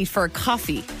her mate for a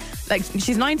coffee. Like,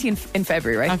 she's 90 in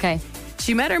February, right? Okay.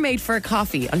 She met her mate for a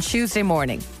coffee on Tuesday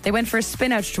morning. They went for a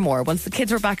spin out to Tramore. Once the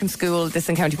kids were back in school, this is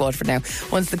in County Waterford now.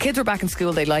 Once the kids were back in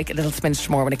school, they'd like a little spin to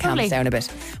Tramore when it calms Lovely. down a bit.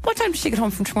 What time did she get home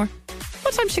from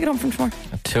Tramore?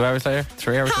 2 hours later?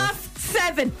 3 hours later?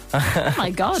 7:30. Oh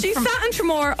my God. She sat in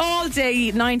Tramore all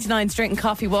day, 99s, drinking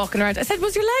coffee, walking around. I said,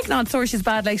 was your leg not sore? She's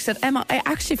bad leg. She said, Emma, I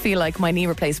actually feel like my knee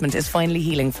replacement is finally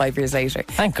healing 5 years later.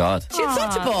 Thank God. She had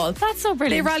such a ball. That's so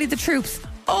brilliant. They rallied the troops.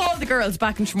 All the girls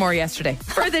back in Tramore yesterday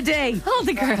for the day. All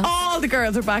the girls. All the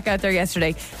girls were back out there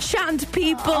yesterday, chatting to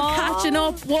people, catching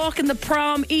up, walking the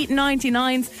prom, eating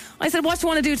 99s. I said, what do you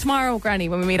want to do tomorrow, Granny,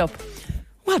 when we meet up?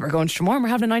 Well, we're going to Tramore and we're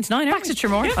having a 99. Back to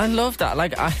Tramore. I love that.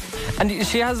 And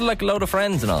she has like a load of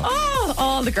friends and all. Oh,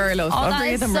 all the girlos. Oh, All that three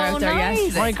of is them were so out there nice.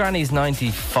 yesterday. My granny's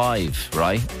 95,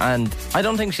 right? And I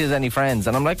don't think she has any friends.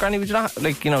 And I'm like, Granny, would you not,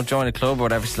 join a club or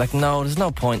whatever? She's like, no, there's no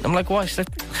point. I'm like, why? She's like,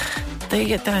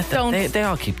 they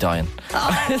all keep dying.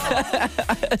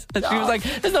 She was like,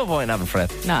 there's no point in having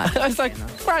friends. Nah. I was like,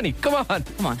 Granny, come on.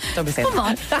 Come on, don't be saying Come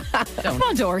on. Come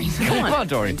on, Doreen. Come on,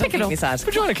 Doreen. Pick it up. Me sad.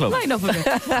 Put you on a club. Line up with it.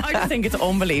 I just think it's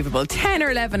unbelievable. 10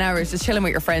 or 11 hours just chilling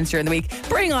with your friends during the week.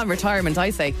 Bring on retirement, I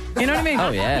say. You know what I mean? Oh,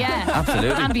 yeah. Yeah. Absolutely.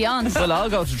 And beyond. Well, I'll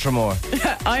go to Tremor.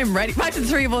 I'm ready. Imagine the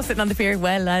three of us sitting on the pier.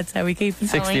 Well, lads, how we keeping?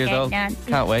 60 years old.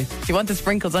 Can't wait. Do you want the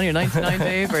sprinkles on your 99,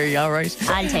 Dave? Or are you all right?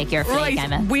 I'll take your flake, Right.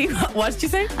 Emma. What did you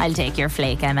say? I'll take your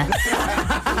flake, Emma.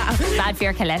 Bad for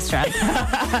your cholesterol.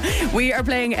 We are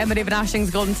playing Emma David Ashling's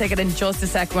Golden Ticket in just a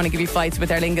sec. We want to give you flights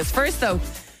with Aer Lingus. First, though,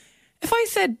 if I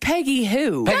said Peggy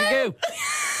who? Peggy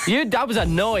Goo. That was a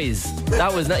noise.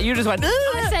 That was not. You just went.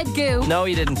 I said goo. No,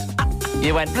 you didn't.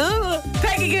 You went.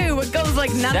 Peggy Goo. It goes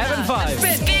like na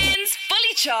 7-5. Spins.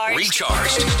 Fully charged.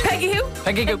 Recharged. Peggy who?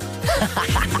 Peggy Goo.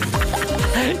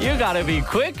 You gotta be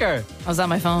quicker. I was on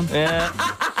my phone. Yeah.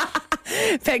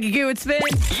 Peggy Goo at Spin.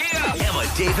 Yeah. Emma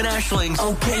David Ashling's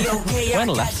Okay. When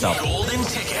will that stop? Golden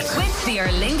Ticket. With the Aer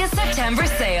Lingus September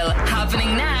sale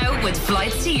happening now with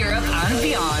flights to Europe and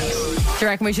beyond. Do you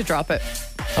reckon we should drop it?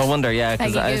 I wonder, yeah,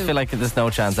 because Peggy I Goo. feel like there's no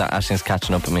chance that Ashling's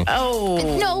catching up with me.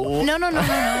 Oh. No.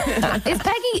 Is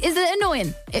Peggy, is it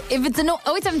annoying? If it's annoying,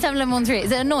 0877113,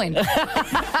 is it annoying?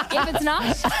 If it's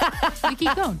not, you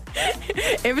keep going.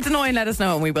 If it's annoying, let us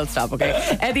know and we will stop,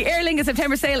 okay? The Aer Lingus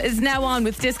September sale is now on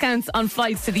with discounts on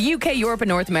flights to the UK, Europe and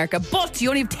North America. But you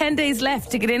only have 10 days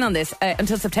left to get in on this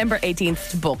until September 18th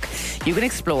to book. You can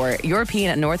explore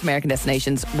European and North American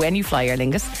destinations when you fly Aer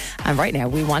Lingus. And right now,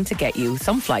 we want to get you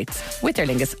some flights with Aer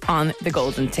Lingus on the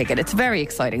Golden Ticket. It's very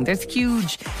exciting. There's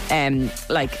huge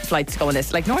flights to go on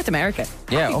this, like North America.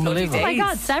 Yeah, Bloody unbelievable. Oh my days.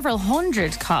 God, several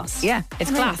hundred costs. Yeah, it's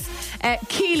class.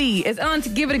 Keely is on to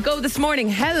give it a go this morning.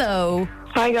 Hello.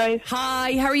 Hi, guys.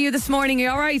 Hi, how are you this morning? Are you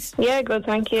all right? Yeah, good,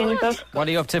 thank you. And yourself? What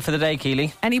are you up to for the day,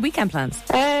 Keely? Any weekend plans?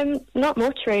 Not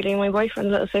much, really. My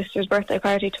boyfriend's little sister's birthday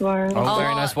party tomorrow. Oh,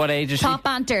 very nice. What age is she? Top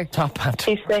banter. Top banter.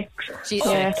 She's 6. She's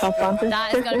Yeah, top banter.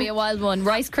 That is going to be a wild one.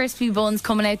 Rice Krispie buns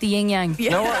coming out the yin yang. You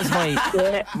know what was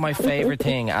my favourite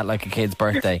thing at like a kid's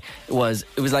birthday? It was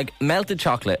like melted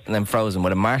chocolate and then frozen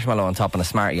with a marshmallow on top and a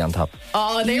Smartie on top.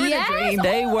 Oh, they were Yes. the dream.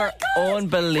 They were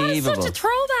unbelievable. That's such a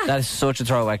throwback. That is such a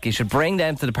throwback. You should bring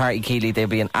them to the party, Keely. They'll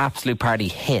be an absolute party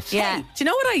hit. Yeah. Do you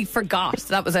know what I forgot?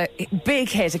 That was a big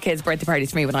hit at kids' birthday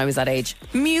parties for me when I was that age.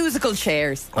 Musical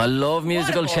chairs. I love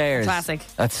musical chairs. Classic.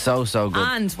 That's so good.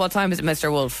 And what time is it,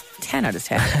 Mr. Wolf? 10 out of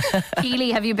 10.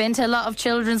 Keely, have you been to a lot of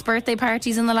children's birthday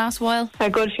parties in the last while? A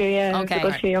good few, yeah. Okay. A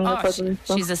good few younger Oh, cousins.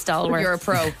 so. She's a stalwart. You're a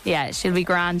pro. Yeah, she'll be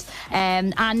grand.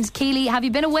 And Keely, have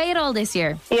you been away at all this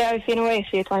year? Yeah, I've been away a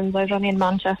few times. I was only in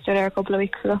Manchester there a couple of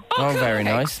weeks ago. Oh, very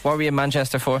nice. What were you in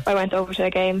Manchester for? I went over to a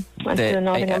game. Went to the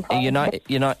Nottingham Forest.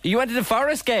 You went to the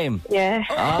Forest game? Yeah.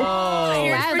 Oh.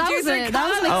 Wow, that was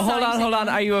Oh, hold on.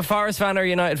 Are you a Forest fan or a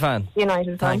United fan?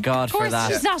 United fan. Thank God Of course, for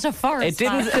that. she's not a Forest It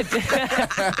didn't.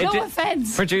 fan. No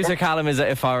offence. Producer Callum is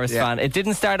a Forest Yeah. fan. It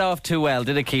didn't start off too well,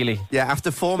 did it, Keely? Yeah,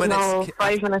 after 4 minutes. No,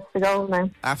 5 minutes to go now.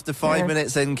 After 5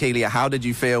 minutes in, Keely, how did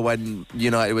you feel when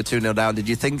United were 2-0 down? Did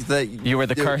you think that You were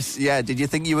the curse? Yeah. Did you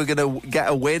think you were going to get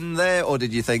a win there, or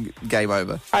did you think game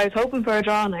over? I was hoping for a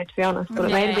draw now, to be honest, but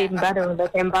it made it even better when they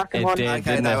came back and It won. did. Okay,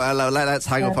 Didn't no, it? hello, let's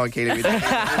hang up on Keely.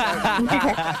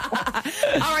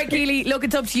 All right, Keely, look,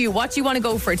 it's up to you. What do you want to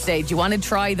go for today? Do you want to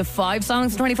try the 5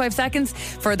 songs in 25 seconds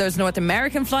for those North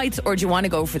American flights, or do you want to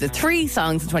go for the 3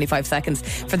 songs in 25 seconds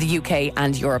for the UK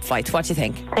and Europe flights? What do you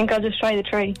think? I think I'll just try the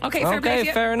 3. Okay, fair play to Okay,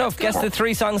 you. fair enough. Guess the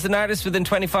 3 songs and artists within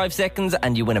 25 seconds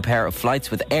and you win a pair of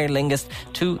flights with Aer Lingus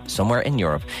to somewhere in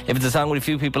Europe. If it's a song with a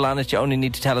few people on it, you only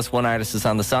need to tell us one artist is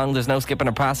on the song. There's no skipping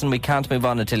or passing. We can't move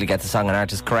on until you get the song and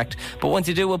artist correct. But once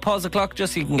you do, we'll pause the clock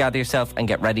just so you can gather yourself and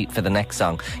get ready for the next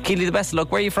song. Keely, the best of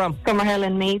luck. Where are you from? Summerhill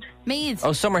and Meath. Meath. Oh,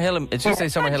 Summerhill. It's just say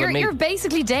Summerhill You're, and me. you're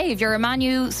basically Dave. You're a Man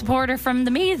U supporter from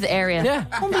the Meath area. Yeah.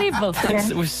 Unbelievable.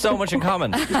 We've so much in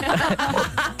common.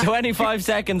 25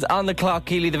 seconds on the clock.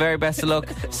 Keely, the very best of luck.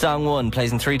 Song 1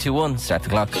 plays in 3, 2, 1. Start the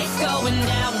clock.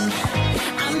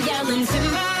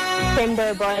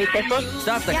 Timber by Pitbull.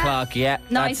 Stop the clock. Yeah,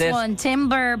 Nice that's it. one.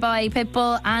 Timber by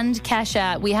Pitbull and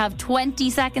Kesha. We have 20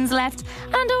 seconds left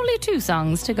and only 2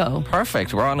 songs to go.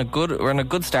 Perfect. We're on a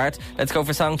good start. Let's go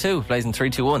for song 2. Plays in 3,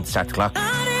 2, 1. Start the clock.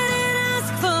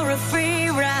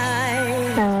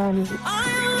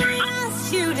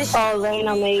 All Rain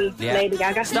on Me, Yeah. Lady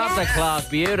Gaga. Stop the clock.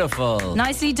 Beautiful.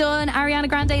 Nicely done. Ariana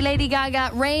Grande, Lady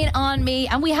Gaga, Rain on Me.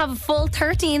 And we have a full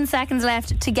 13 seconds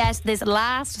left to get this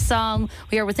last song.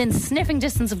 We are within sniffing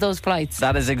distance of those flights.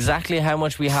 That is exactly how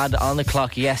much we had on the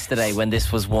clock yesterday when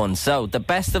this was won. So, the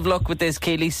best of luck with this,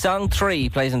 Keely. Song 3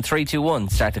 plays in 3, 2, 1.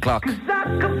 Start the clock. That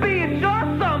could be a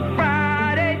awesome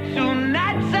Friday. 2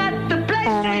 nights at the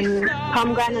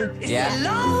Tom Grennan. Yeah.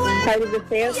 Part of the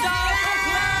sale.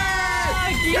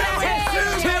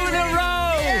 Yes! 2 in a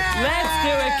row! Let's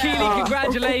do it, Keely.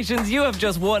 Congratulations. You have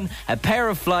just won a pair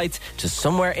of flights to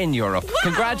somewhere in Europe.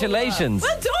 Congratulations.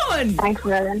 Well done. Thanks,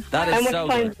 Merlin. That is How much so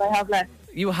time good. do I have left?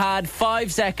 You had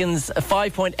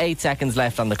 5.8 seconds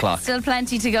left on the clock. Still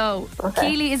plenty to go.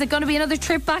 Keely, is it going to be another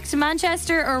trip back to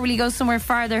Manchester or will you go somewhere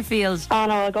farther afield? Oh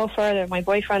no, I'll go further. My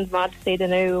boyfriend's mad to see the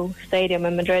new stadium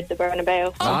in Madrid, the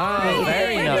Bernabeu.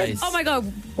 Very nice. Oh my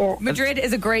God. Yeah. Madrid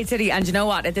is a great city. And you know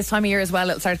what? At this time of year as well,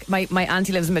 it'll start, my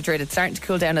auntie lives in Madrid. It's starting to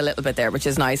cool down a little bit there, which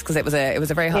is nice because it was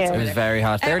a very hot Yeah. summer It was there. very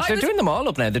hot. They're doing them all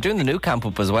up now. They're doing the new camp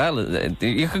up as well.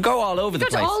 You could go all over the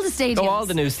Go to place. all the stadiums. Go all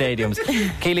the new stadiums.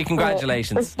 Keely, congratulations.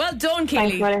 Well done,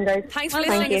 Thanks, Keely. Merlin, guys. Thanks for Thank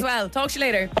listening you. as well. Talk to you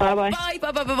later. Bye-bye.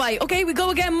 Bye. Okay, we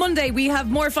go again Monday. We have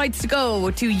more flights to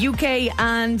go to UK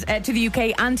and to the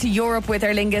UK and to Europe with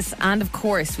Aer Lingus, and of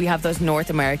course we have those North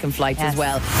American flights as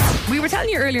well. We were telling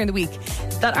you earlier in the week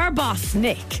that our boss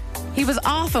Nick, he was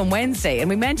off on Wednesday, and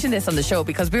we mentioned this on the show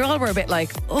because we all were a bit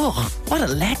like, oh, what a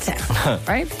letdown,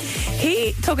 right?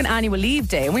 He took an annual leave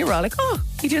day, and we were all like, oh,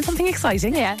 you doing something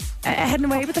exciting? Yeah. Heading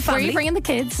away with the Were family. you bringing the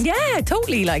kids? Yeah,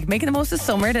 totally. Like making the most of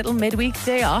summer, little midweek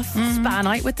day off, spa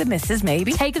night with the missus,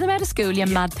 maybe. Taking them out of school, you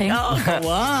mad thing. Oh, go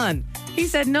on. He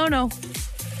said, no.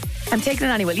 I'm taking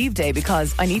an annual leave day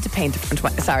because I need to paint the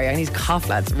front. Sorry, I need to cough,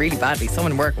 lads, really badly.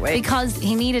 Someone work away. Because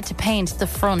he needed to paint the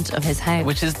front of his house.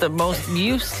 Which is the most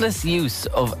useless use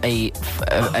of a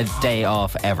day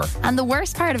off ever. And the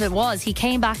worst part of it was he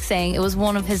came back saying it was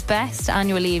one of his best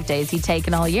annual leave days he'd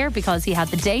taken all year because he had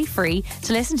the day free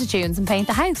to listen to tunes and paint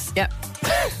the house. Yeah.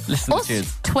 Listen Us to you.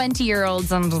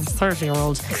 20-year-olds and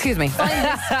 30-year-olds Excuse me.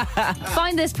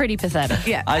 find this pretty pathetic.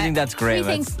 Yeah. I think that's great. We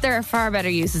think there are far better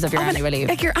uses of your annual leave.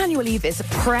 Like your annual leave is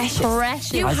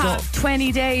precious. You I have don't-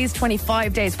 20 days,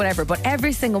 25 days, whatever, but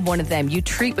every single one of them you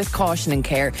treat with caution and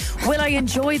care. Will I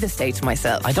enjoy this day to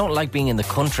myself? I don't like being in the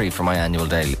country for my annual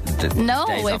day. No,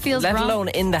 days it off, feels let wrong. alone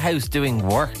in the house doing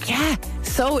work. Yeah,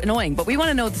 so annoying. But we want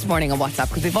to know this morning on WhatsApp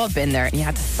because we've all been there and you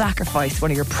had to sacrifice one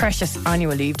of your precious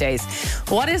annual leave days.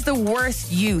 What is the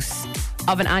worst use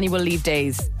of an annual leave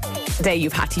day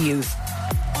you've had to use?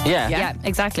 Yeah. Yeah,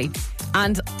 exactly.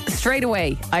 And straight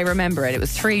away, I remember it. It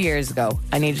was 3 years ago.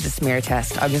 I needed a smear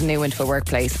test. I was new into a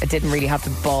workplace. I didn't really have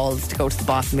the balls to go to the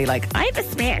boss and be like, I have a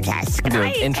smear test. Can Do I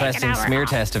an take interesting an hour smear off?"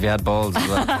 test if you had balls as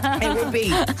well. It would be.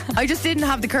 I just didn't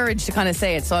have the courage to kind of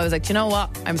say it. So I was like, "Do you know what?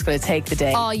 I'm just going to take the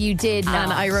day. Oh, you did not.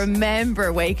 And I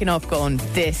remember waking up going,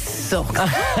 this sucks.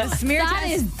 The smear That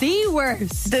test. is the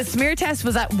worst. The smear test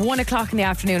was at 1 o'clock in the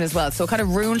afternoon as well, so it kind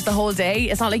of ruined the whole day.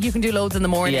 It's not like you can do loads in the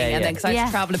morning, Yeah, and yeah. then because I had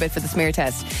to travel a bit for the smear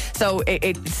test, so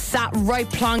it sat right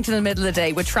plonked in the middle of the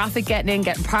day with traffic getting in,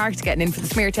 getting parked, getting in for the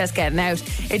smear test, getting out.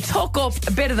 It took up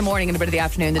a bit of the morning and a bit of the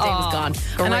afternoon. The day was gone,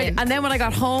 grim. and then when I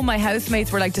got home, my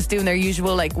housemates were like just doing their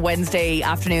usual like Wednesday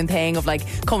afternoon thing of like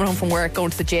coming home from work,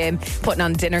 going to the gym, putting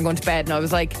on dinner, and going to bed, and I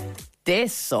was like,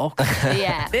 this sucks.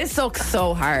 Yeah. This sucks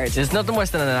so hard. There's nothing worse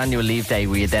than an annual leave day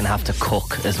where you then have to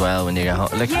cook as well when you get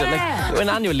home. Like an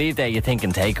annual leave day, you're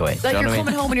thinking takeaway. Like Do you know you're what I mean?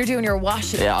 coming home and you're doing your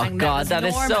washing. Yeah, oh and God, was that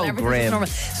is normal, so everything was grim. normal.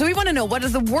 So we want to know, what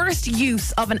is the worst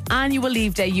use of an annual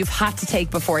leave day you've had to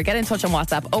take before? Get in touch on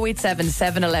WhatsApp 087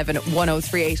 711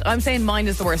 1038. I'm saying mine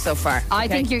is the worst so far. I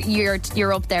okay? think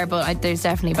you're up there, but there's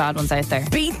definitely bad ones out there.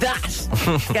 Beat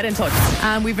that. Get in touch.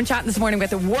 We've been chatting this morning about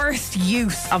the worst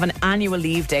use of an annual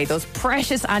leave day. Those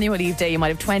precious annual leave day. You might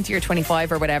have 20 or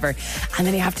 25 or whatever, and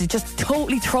then you have to just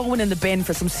totally throw it in the bin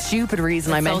for some stupid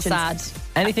reason. I So mentioned. sad.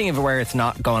 Anything where it's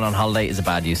not going on holiday is a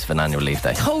bad use of an annual leave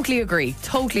day. Totally agree.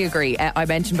 I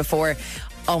mentioned before,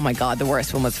 oh my God, the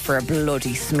worst one was for a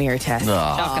bloody smear test.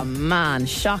 Oh. Oh man,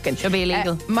 shocking. Should be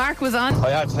illegal. Mark was on.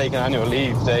 I had to take an annual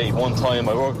leave day one time.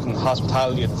 I worked in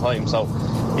hospitality at the time, so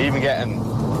even getting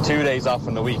 2 days off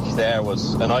in the week there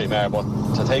was a nightmare, but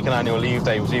to take an annual leave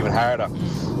day was even harder.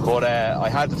 But I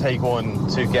had to take one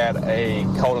to get a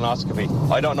colonoscopy.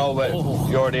 I don't know about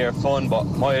your idea of fun, but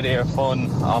my idea of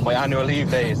fun on my annual leave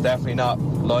day is definitely not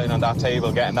lying on that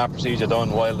table getting that procedure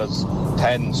done while there's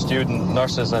 10 student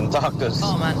nurses and doctors,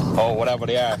 or whatever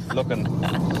they are, looking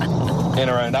in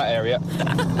around that area.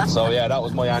 So yeah, that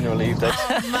was my annual leave day.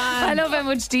 I love how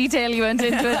much detail you went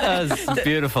into it. That was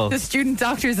beautiful. The student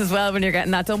doctors as well when you're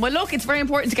getting that done. Well, look, it's very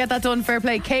important to get that done. Fair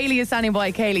play. Kaylee is standing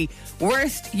by. Kaylee,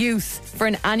 worst use for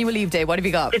an annual leave day. What have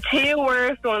you got? The two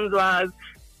worst ones was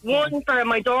one for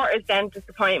my daughter's dentist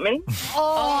appointment.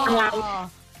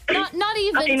 Not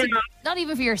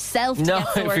even for yourself. To No,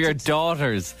 get for your sorted.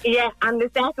 daughters. Yeah, and the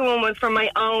second one was for my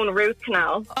own root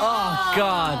canal. Oh,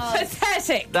 God.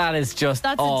 Pathetic. That is just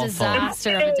That's awful. a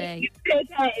disaster of a day.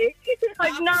 Okay.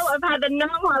 I've had no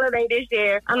holiday this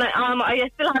year, and I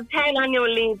still have 10 annual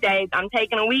leave days. I'm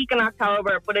taking a week in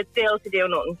October, but it's still to do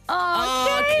nothing.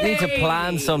 You need to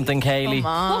plan something, Kaylee.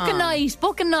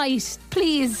 Book a night,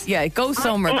 please. Yeah, go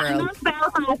somewhere, I'm girl. not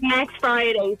Belfast next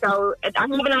Friday, so I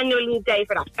have an annual leave day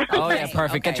for that. Oh, yeah,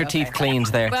 perfect. Get your teeth cleaned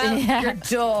there. Well, your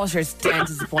daughter's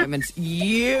dentist appointment's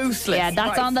useless. Yeah,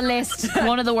 that's on the list.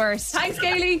 One of the worst. Thanks,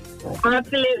 Kaylee.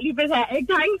 Absolutely pathetic.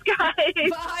 Thanks,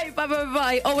 guys.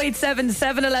 Bye. 087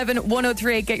 711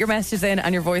 1038. Get your messages in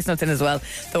and your voice notes in as well.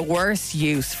 The worst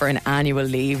use for an annual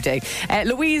leave day.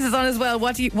 Louise is on as well.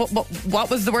 What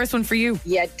was the worst one for you?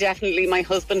 Yeah, definitely. My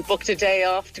husband booked a day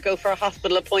off to go for a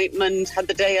hospital appointment, had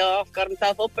the day off, got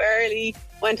himself up early,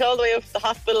 went all the way up to the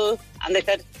hospital, and they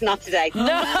said, not today.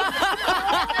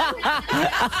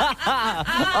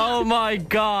 Oh, my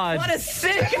God. What a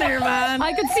sickener, man.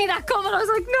 I could see that coming. I was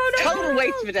like, no. Total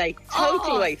waste of a day.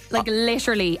 Total waste. Like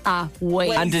literally a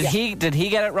waste. And did he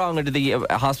get it wrong, or did the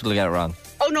hospital get it wrong?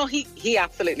 Oh, no, he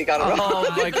absolutely got it wrong.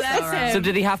 Oh, my God. So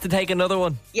did he have to take another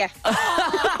one? Yeah.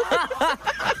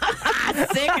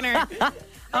 Sickener.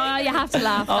 Oh, you have to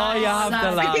laugh. Oh, you have to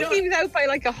I laugh. think he was out by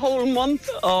like a whole month.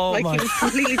 Oh, like my he was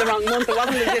completely the wrong month. It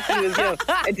wasn't as if he was,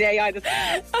 a day either.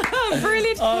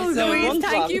 Brilliant. Louise, month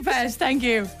thank long. you, Pet. Thank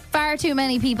you. Far too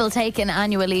many people taking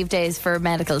annual leave days for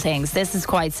medical things. This is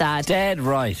quite sad. Dead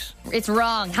right. It's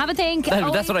wrong. Have a think.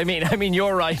 That's what I mean. I mean,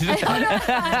 you're right.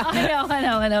 I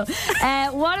know.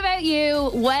 What about you?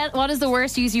 What is the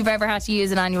worst use you've ever had to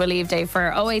use an annual leave day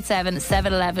for? 087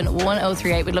 711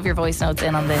 1038. We'd love your voice notes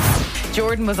in on this.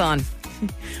 Jordan was on.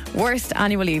 Worst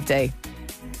annual leave day.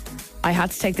 I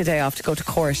had to take the day off to go to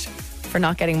court for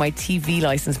not getting my TV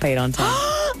license paid on time.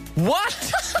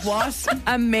 What? What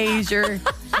a major,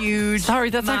 huge. Sorry,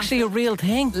 that's actually a real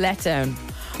thing. Letdown.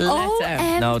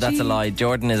 No, that's a lie.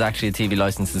 Jordan is actually a TV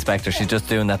licensed inspector. She's just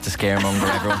doing that to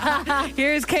scaremonger everyone.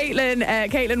 Here's Caitlin.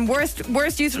 Caitlin,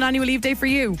 worst use of an annual leave day for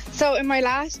you? So in my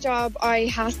last job, I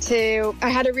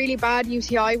had a really bad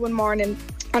UTI one morning.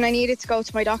 And I needed to go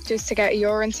to my doctor's to get a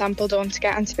urine sample done to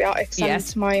get antibiotics.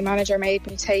 Yes. And my manager made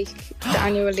me take the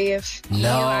annual leave. No. You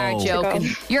are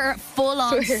joking. You're full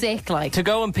on Swear. sick, like. To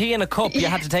go and pee in a cup, you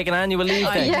had to take an annual leave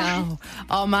day. Yeah.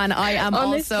 Oh man, I am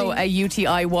Honestly. also a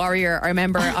UTI warrior. I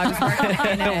remember I was working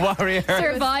in a Warrior.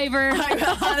 Survivor.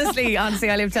 honestly,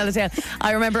 I live to tell the tale.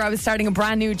 I remember I was starting a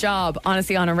brand new job,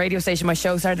 honestly, on a radio station. My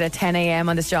show started at 10 a.m.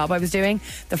 on this job I was doing.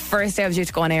 The first day I was due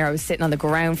to go on air, I was sitting on the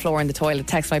ground floor in the toilet,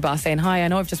 text my boss saying, "Hi, I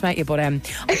know I've just met you, but I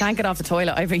can't get off the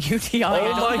toilet. I have a UTI. I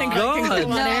don't think I can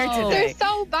come on air They're today."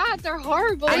 so bad. They're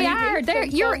horrible. They I are. hate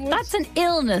them so much. That's an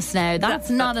illness now. That's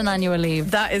not an annual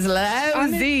leave. That is lousy.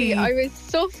 Honestly, I was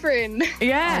suffering.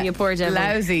 Yeah. Oh, you poor devil.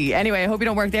 Lousy. Anyway, I hope you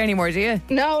don't work there anymore, do you?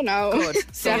 No. Good.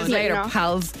 See you Definitely later, not.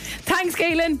 pals. Thanks,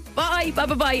 Caitlin.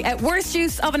 Bye. Worst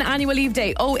use of an annual leave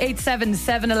day. 087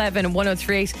 711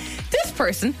 1038. This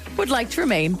person would like to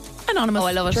remain anonymous. Oh,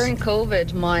 I love it. During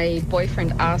COVID, my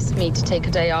boyfriend asked me to take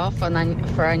a day off for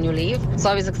annual leave. So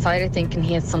I was excited thinking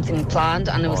he had something planned,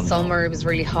 and it was summer, it was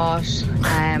really hot.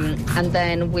 And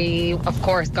then we, of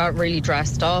course, got really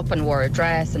dressed up and wore a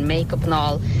dress and makeup and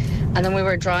all. And then we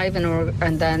were driving,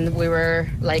 and then we were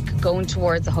like going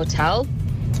towards a hotel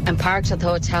and parked at the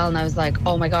hotel, and I was like,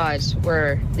 oh my God,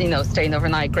 we're, staying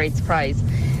overnight, great surprise.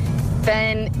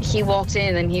 Then he walked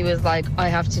in and he was like, I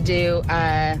have to do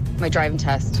my driving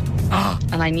test.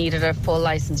 And I needed a full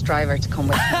licensed driver to come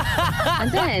with me.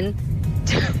 And then,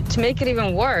 to make it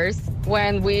even worse,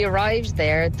 when we arrived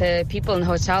there, the people in the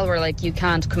hotel were like, you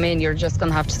can't come in, you're just going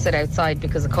to have to sit outside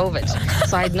because of COVID.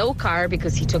 So I had no car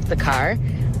because he took the car,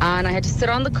 and I had to sit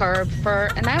on the curb for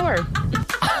an hour.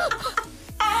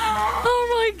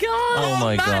 Oh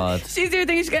my God. She's here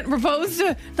thinking she's getting proposed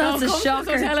to. That's a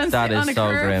shocker. That is on a so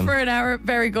curb grim. for an hour.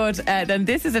 Very good. Then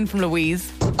this is in from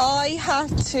Louise. I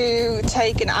had to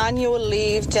take an annual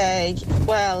leave day.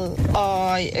 Well,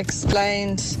 I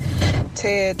explained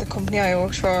to the company I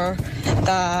worked for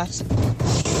that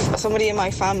somebody in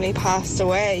my family passed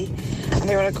away, and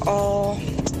they were like, oh,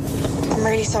 I'm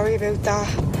really sorry about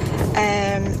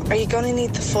that. Are you going to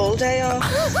need the full day off?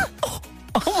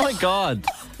 Oh my God.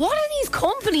 What are these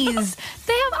companies?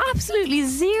 They have absolutely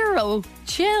zero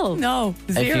chill. No,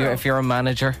 zero. If you're a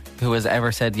manager who has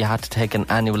ever said you had to take an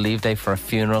annual leave day for a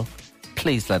funeral,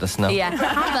 please let us know. Yeah,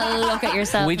 have a look at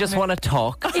yourself. We just want to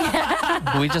talk.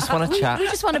 We just want to chat. We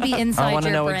just want to be inside I want to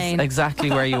your know brain.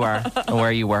 exactly where you are and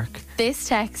where you work. This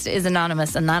text is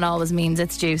anonymous, and that always means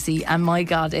it's juicy. And my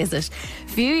God, is it? A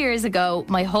few years ago,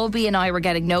 my hubby and I were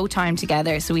getting no time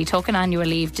together, so we took an annual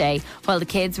leave day while the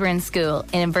kids were in school,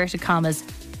 in inverted commas,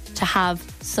 to have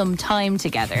some time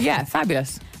together. Yeah,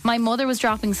 fabulous. My mother was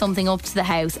dropping something up to the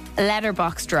house, a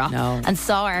letterbox drop, and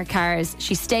saw our cars.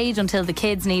 She stayed until the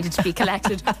kids needed to be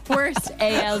collected. Worst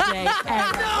ALJ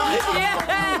ever.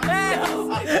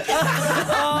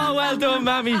 Oh, well done,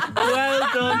 Mammy. Well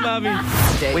done,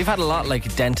 Mammy. We've had a lot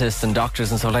like dentists and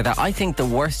doctors and stuff like that. I think the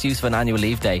worst use of an annual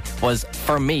leave day was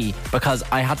for me because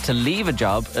I had to leave a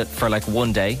job for like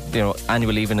one day,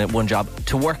 annual leave in one job,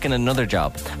 to work in another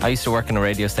job. I used to work in a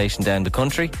radio station down the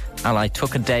country, and I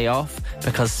took a day off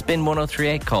because Spin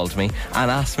 103.8 called me and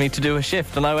asked me to do a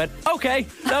shift, and I went, okay,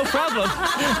 no problem.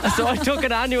 So I took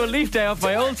an annual leave day off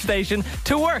my old station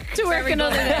to work. To work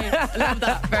another day. I love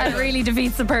that. That really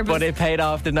defeats the purpose. But it paid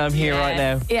off, and I'm here right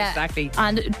now. Yeah, exactly.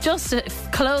 And just to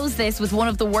close this with one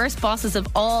of the worst bosses of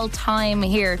all time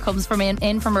here comes from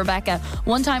in from Rebecca.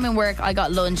 One time in work, I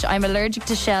got lunch. I'm allergic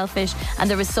to shellfish, and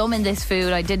there was some in this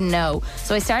food I didn't know.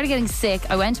 So I started getting sick.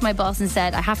 I went to my boss and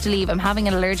said, I have to leave. I'm having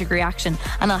an allergic reaction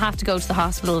and I'll have to go to the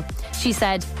hospital. She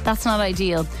said, that's not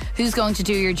ideal. Who's going to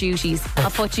do your duties?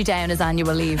 I'll put you down as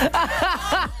annual leave.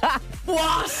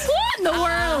 What in the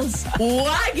world?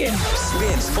 Wagon.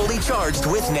 Spins Fully Charged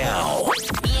with Now.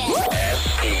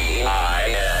 SPIN.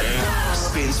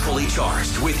 Spins Fully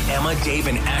Charged with Emma, Dave,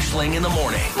 and Aisling in the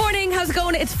morning. Morning, how's it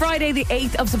going? It's Friday, the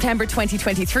 8th of September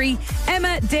 2023.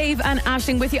 Emma, Dave, and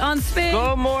Aisling with you on Spin.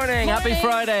 Good morning. Happy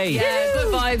Friday. Yeah,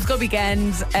 good vibes, good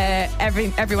weekend.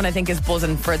 Everyone, I think, is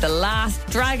buzzing for the last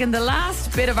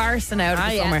bit of arson out of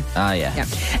the summer. Yeah.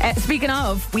 Speaking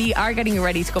of, we are getting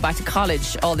ready to go back to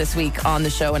college all this week on the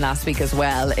show and last week as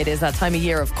well. It is that time of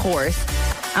year, of course.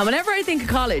 And whenever I think of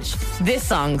college, this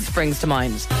song springs to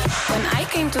mind. When I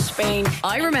came to Spain,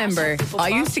 I remember I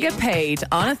used to get paid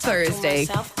on a Thursday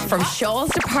from Shaw's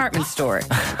department store,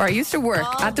 where I used to work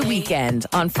at the weekend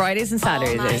on Fridays and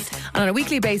Saturdays. And on a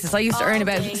weekly basis, I used to earn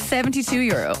about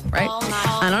 €72, right?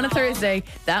 And on a Thursday,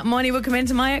 that money would come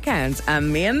into my account,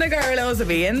 and me and the girls would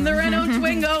be in the Renault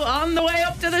Twingo on the way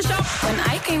up to the shop. When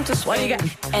I came to Spain, what are you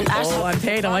getting? And I'm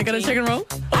paid. I might get a chicken roll.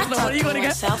 I don't know. What are you going to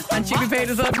get? And she'd be paid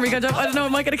as well for me. I don't know. I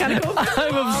might get a can of Coke.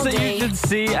 I'm upset. You should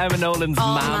see Emma Nolan's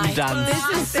mom dance. This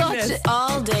is such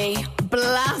all day.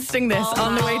 Blasting this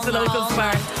on the way to the local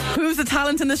Spar. Who's the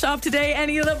talent in the shop today?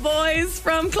 Any of the boys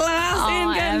from class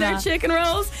in getting their chicken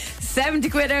rolls? 70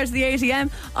 quid out of the ATM.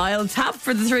 I'll tap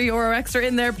for the €3 extra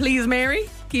in there, please, Mary.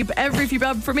 Keep every few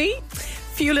bob for me.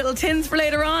 Few little tins for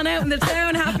later on out in the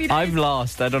town. Happy days. I'm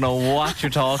lost. I don't know what you're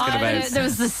talking about. There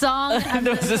was the song.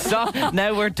 There was a song.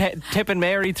 Now we're tipping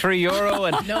Mary €3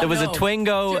 and there was a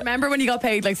Twingo. Do you remember when you got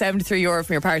paid like €73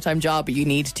 from your part-time job, but you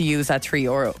needed to use that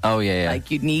 €3? Oh yeah. Like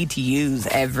you'd need to use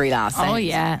every last cent. Oh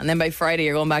yeah. And then by Friday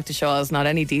you're going back to Shaw's, not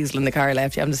any diesel in the car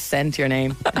left. You haven't sent your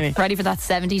name. Anyway. Ready for that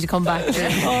 70 to come back.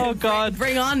 Oh God.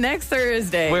 Bring on next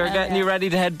Thursday. We're getting you ready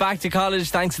to head back to college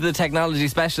thanks to the technology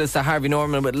specialists at Harvey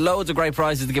Norman, with loads of great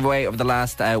prizes to give away over the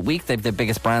last week. They've the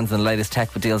biggest brands and the latest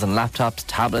tech with deals on laptops,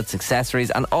 tablets, accessories,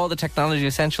 and all the technology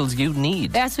essentials you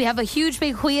need. Yes, we have a huge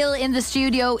big wheel in the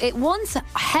studio. It once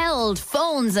held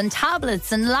phones and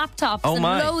tablets and laptops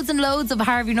and loads of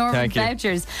Harvey Norman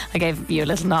vouchers. I gave you a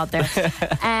little nod there.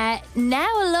 Now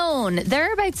alone, there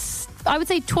are about, I would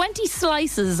say, 20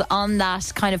 slices on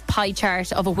that kind of pie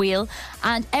chart of a wheel,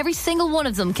 and every single one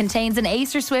of them contains an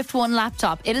Acer Swift 1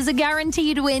 laptop. It is a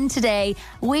guaranteed win today.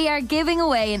 We are giving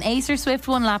away an Acer Swift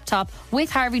 1 laptop with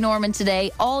Harvey Norman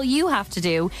today. All you have to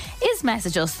do is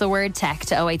message us the word tech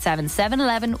to 087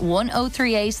 711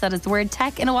 1038. That is the word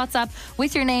tech in a WhatsApp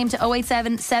with your name to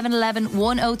 087 711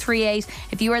 1038.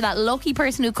 If you are that lucky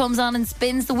person who comes on and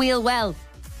spins the wheel well,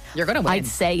 you're going to win. I'd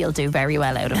say you'll do very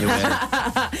well out of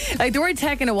it. Like the word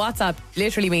tech in a WhatsApp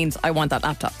literally means I want that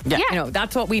laptop. Yeah. You know,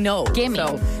 that's what we know. Gimme.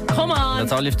 So come on.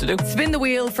 That's all you have to do. Spin the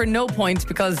wheel for no point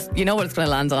because you know what it's going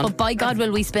to land on. But by God,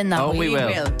 will we spin that wheel? We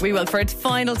will. We will for its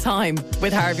final time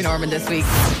with Harvey Norman this week.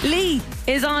 Lee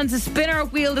is on to spin our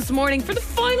wheel this morning for the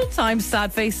final time,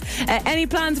 sad face. Any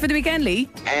plans for the weekend, Lee?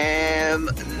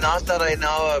 Not that I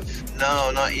know of.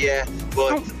 No, not yet.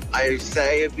 But I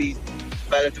say it'd be...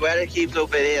 Well, if the weather keeps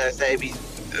up in here, I'd say it'd be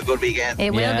a good weekend.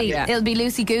 It will be. Yeah. It'll be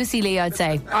loosey-goosey, Lee, I'd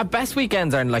say. Our best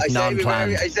weekends are like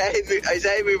non-planned. I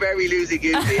say we're very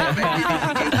loosey-goosey.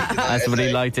 That's what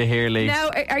he like to hear, Lee. Now,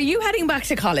 are you heading back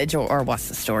to college or what's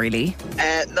the story, Lee?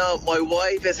 No, my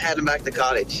wife is heading back to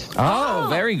college. Oh,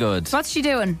 very good. What's she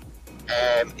doing?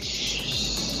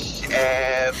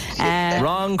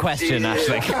 Wrong question,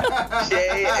 Aisling. She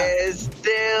is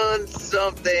doing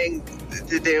something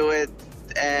to do with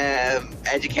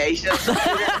education.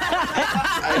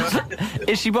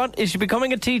 Is she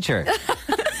becoming a teacher?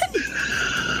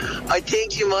 I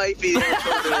think she might be there.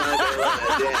 Something like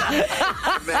that.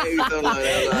 Yeah. Maybe something like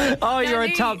that. Oh, you're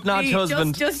a top-notch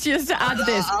husband. Just to add to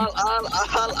this.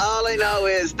 All I know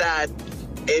is that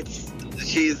it's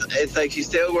like she's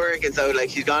still working, so like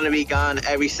she's gonna be gone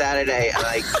every Saturday and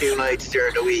like 2 nights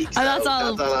during the week. So that's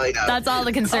all I know. That's all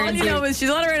the concerns. All you know is she's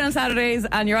on around on Saturdays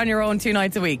and you're on your own 2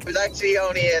 nights a week. I was actually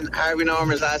only in Harvey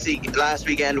Norman's last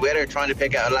weekend with her trying to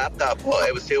pick out a laptop, but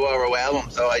it was too overwhelming,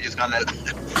 so I just kind of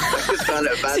abandoned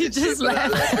She just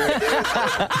left.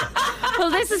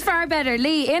 Well, this is far better.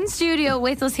 Lee, in studio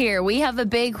with us here, we have a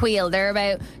big wheel. There are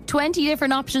about 20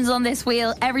 different options on this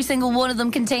wheel. Every single one of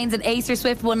them contains an Acer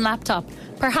Swift 1 laptop.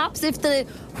 Perhaps if the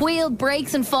wheel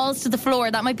breaks and falls to the floor,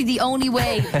 that might be the only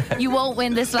way you won't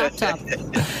win this laptop.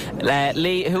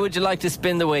 Lee, who would you like to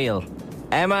spin the wheel?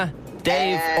 Emma,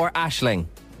 Dave, or Aisling?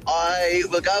 I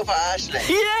will go for Aisling.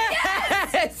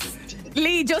 Yes!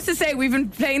 Lee, just to say, we've been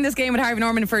playing this game at Harvey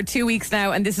Norman for 2 weeks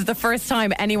now, and this is the first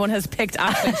time anyone has picked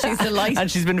Aisling. She's delighted. And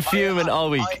she's been fuming all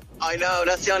week. I know,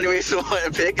 that's the only reason why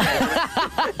I'm picking her.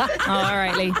 All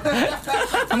right, Lee.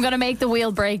 I'm going to make the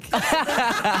wheel break. All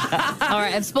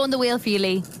right, I've spun the wheel for you,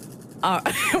 Lee.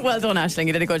 Well done, Aisling.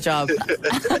 You did a good job.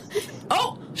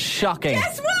 Oh! Shocking.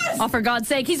 Guess what? Oh, for God's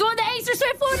sake. He's won the Acer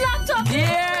Swift 1 laptop.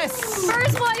 Yes!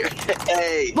 First wife.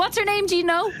 Hey. What's her name? Do you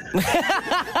know?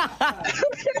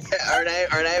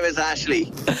 Her name is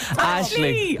Ashley.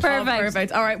 Ashley.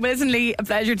 Perfect. All right, well, listen, Lee, a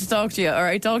pleasure to talk to you. All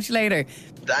right, talk to you later.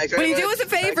 Thanks Will very you do much. us a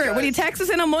favour? Thanks, Will you text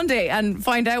us in on Monday and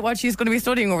find out what she's going to be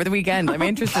studying over the weekend? I'm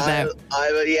interested now.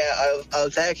 I will, yeah. I'll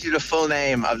text you the full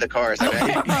name of the course,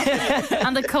 okay?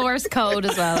 And the course code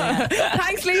as well. Yeah.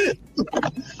 Thanks, Lee.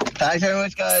 Thanks very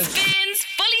much, guys. Spins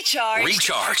Fully Charged.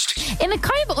 Recharged. In a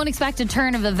kind of unexpected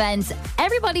turn of events,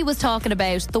 everybody was talking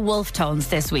about the Wolf Tones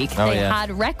this week. Oh, they yeah.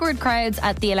 had record crowds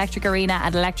at the Electric Arena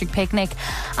at Electric Picnic.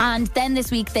 And then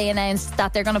this week they announced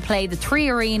that they're going to play the 3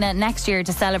 Arena next year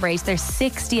to celebrate their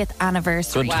 60th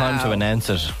anniversary. Good time to announce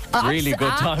it. Really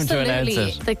good time to announce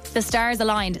it. The stars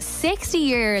aligned. 60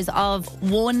 years of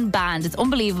one band. It's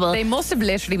unbelievable. They must have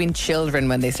literally been children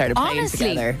when they started playing Honestly,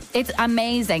 together. it's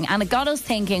amazing. And it got us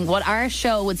thinking what our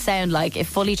show would sound like if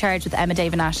Fully Charged with Emma,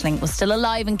 Dave and Aisling was still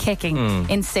alive and kicking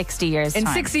in 60 years In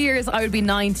time. 60 years, I would be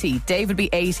 90. Dave would be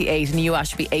 88 and you,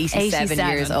 Ash, would be 87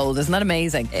 years old. Isn't that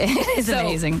amazing? It is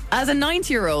amazing. As a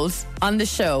 90-year-old on the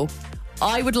show,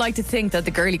 I would like to think that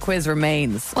the girly quiz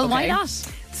remains. Well, why okay? not?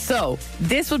 So,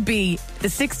 this would be the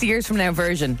 60 years from now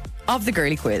version of the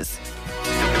girly quiz.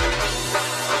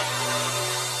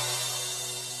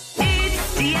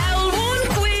 It's the Owl One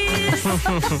Quiz.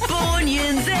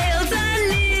 Bunions, ales and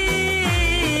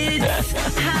lids.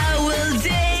 How will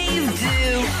Dave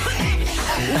do?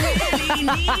 Really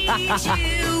need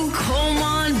you. Come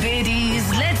on, biddies,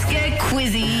 let's get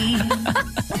quizzy.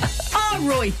 All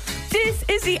right, this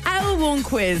is the Owl One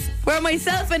Quiz, where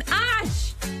myself and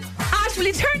Ash, will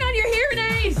you turn on your hearing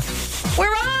aids? We're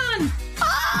on.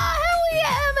 How are you,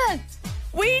 Emma?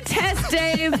 We test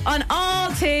Dave on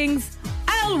all things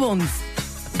Owl Ones.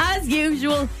 As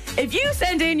usual, if you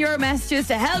send in your messages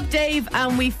to help Dave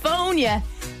and we phone you,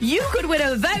 you could win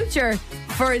a voucher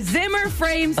for Zimmer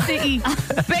Frame City,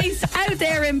 based out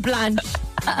there in Blanche.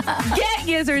 Get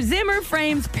user Zimmer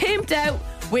frames pimped out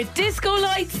with disco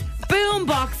lights, boom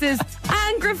boxes,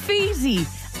 and graffiti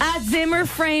at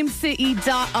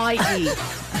zimmerframecity.ie.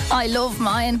 I love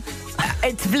mine.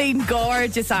 It's bleeding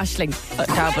gorgeous, Aisling. I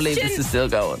can't believe this is still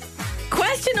going.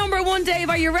 Question number 1, Dave.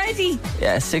 Are you ready?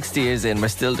 Yeah, 60 years in, we're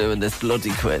still doing this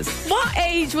bloody quiz. What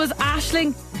age was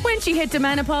Aisling when she hit the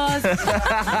menopause?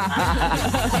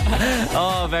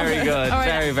 Oh, very good. All right.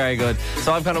 Very, very good.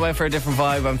 So I've kind of went for a different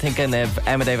vibe. I'm thinking of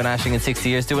Emma, Dave and Aisling in 60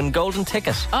 years doing Golden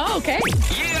Ticket. Oh, okay.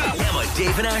 Yeah. Emma,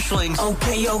 Dave and Aisling's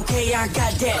Okay, I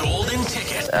got that. Golden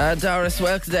Ticket. Doris,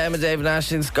 welcome to Emma, Dave and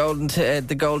Aisling's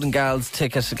the Golden Gals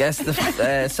Ticket. Guess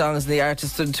the songs and the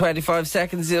artists in 25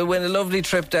 seconds. You'll win a lovely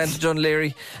trip down to John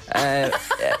Leary.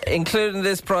 Including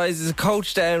this prize is a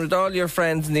coach down with all your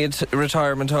friends in the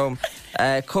retirement home.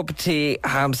 Cup of tea,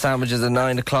 ham sandwiches at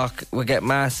 9 o'clock. We'll get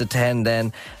mass at 10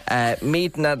 then.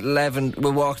 Meeting at 11.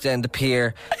 We'll walk down the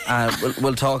pier and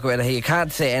we'll talk about how you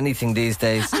can't say anything these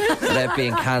days without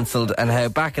being cancelled, and how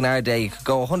back in our day you could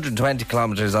go 120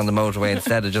 kilometres on the motorway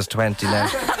instead of just 20 now.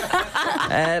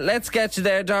 Let's get you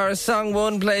there, Doris. Song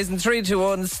 1 plays in 3, 2,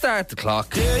 1. Start the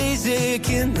clock. Days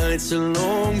aching, nights are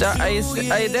long. Are you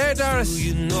there, Doris?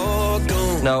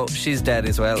 No, she's dead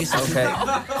as well. Okay.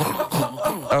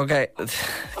 Okay.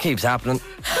 Keeps happening.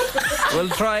 We'll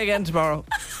try again tomorrow.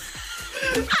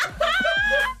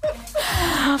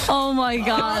 Oh my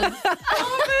God.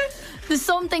 There's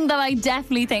something that I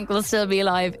definitely think will still be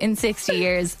alive in 60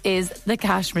 years is the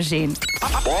cash machine.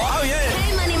 Oh, yeah.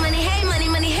 Hey, money, money, hey, money,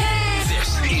 money, hey.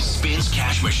 This is Spins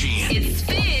Cash Machine. It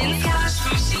spins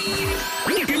cash machine.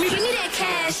 Give me that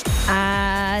cash.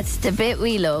 It's the bit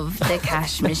we love, the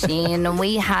cash machine. And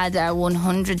we had our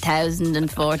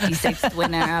 100,046th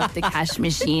winner of the cash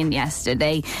machine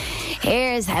yesterday.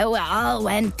 Here's how it all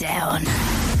went down.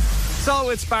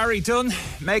 So it's Barry Dunn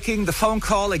making the phone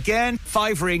call again.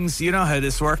 5 rings. You know how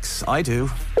this works. I do.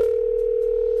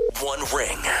 1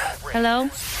 ring. Hello?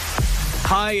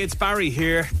 Hi, it's Barry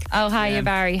here. Oh, hi,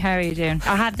 Barry. How are you doing?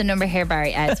 I have the number here,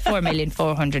 Barry. It's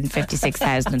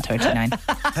 4,456,039.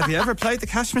 Have you ever played the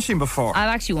cash machine before? I've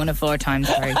actually won it 4 times,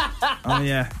 Barry. Oh,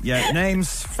 yeah.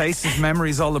 Names, faces,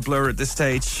 memories, all a blur at this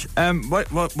stage.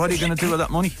 What are you going to do with that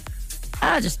money?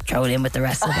 I'll just throw it in with the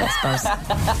rest of it, I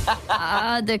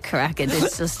suppose. The crack of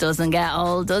this just doesn't get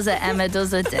old, does it, Emma?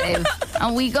 Does it, Dave?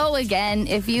 And we go again.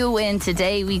 If you win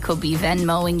today, we could be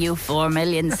Venmoing you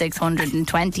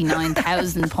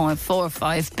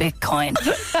 4,629,000.45 Bitcoin.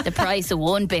 The price of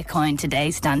 1 Bitcoin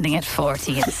today standing at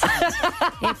 40 cents.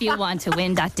 If you want to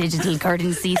win that digital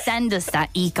currency, send us that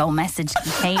eco message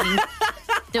containing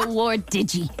the word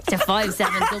digi to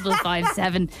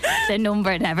 57557. The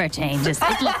number never changes.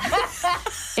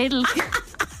 It'll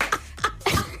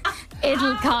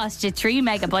cost you 3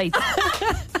 megabytes.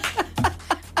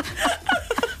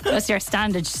 That's your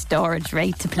standard storage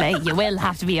rate to play. You will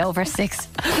have to be over 6.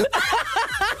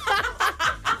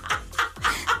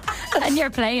 And you're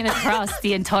playing across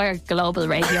the entire global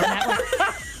radio network.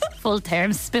 Full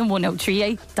terms,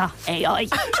 spin1038.ai.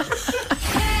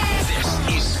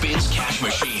 This is Spins Cash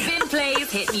Machine. Spin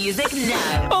plays hit music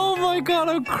now. Oh my God,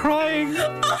 I'm crying.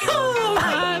 Oh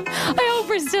man, I hope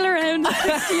we're still around.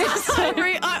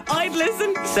 Sorry, I'd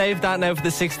listen. Save that now for the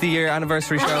 60-year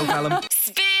anniversary show, Callum.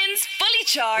 Spins fully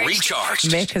charged.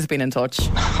 Recharged. Mick has been in touch.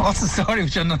 What's the story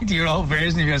with your 90-year-old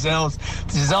version of yourselves?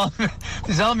 Does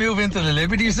this all move into the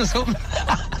Liberties or something?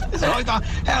 So I thought,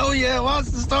 hell yeah,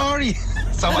 what's the story?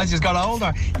 So as you got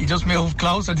older, you just moved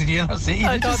closer to the inner city.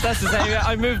 I thought that's the same.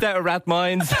 I moved out of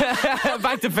Rathmines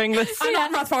back to Finglas. I'm not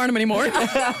in Rathfarnham anymore.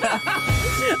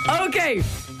 Okay.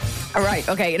 All right,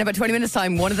 okay. In about 20 minutes'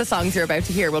 time, one of the songs you're about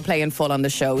to hear will play in full on the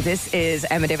show. This is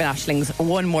Emma David Ashling's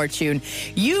One More Tune.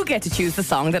 You get to choose the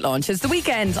song that launches the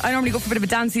weekend. I normally go for a bit of a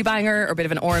dancey banger or a bit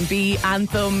of an R&B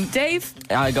anthem. Dave?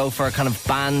 I go for a kind of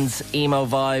bands, emo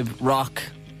vibe, rock.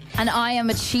 And I am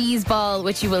a cheese ball,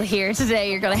 which you will hear today.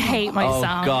 You're going to hate my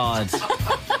song. Oh, God.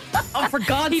 Oh, for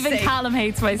God's Even sake. Callum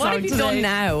hates my song What have you today. done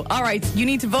now? All right, you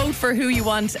need to vote for who you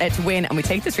want to win, and we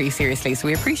take this really seriously, so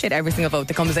we appreciate every single vote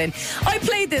that comes in. I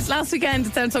played this last weekend.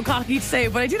 It sounds so cocky to say,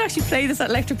 but I did actually play this at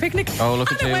Electric Picnic. Oh,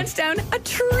 look at and you. it went down a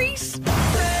treat.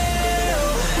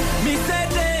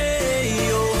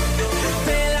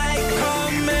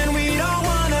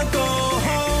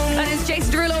 That is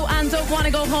Jason Derulo and Don't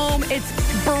Wanna Go Home. It's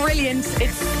brilliant.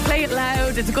 It's Play It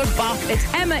Loud. It's a good bop. It's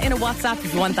Emma in a WhatsApp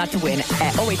if you want that to win.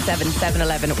 087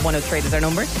 711 103 is our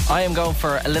number. I am going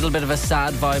for a little bit of a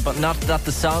sad vibe, but not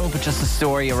the song, but just the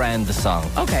story around the song.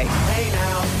 Okay. Hey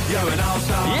now, you're an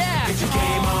all-star. Yeah. Get your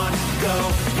game on,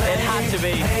 go play. It had to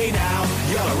be. Hey now,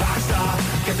 you're a rock star.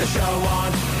 Get the show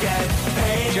on, get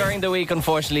paid. During the week,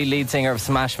 unfortunately, lead singer of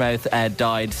Smash Mouth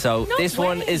died, so this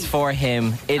one is for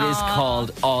him. It is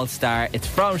called All Star. It's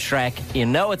from Shrek. You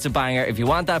know it's a banger. If you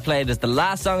want that played as the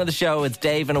last song of the show, it's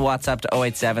Dave in a WhatsApp to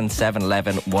 087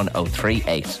 711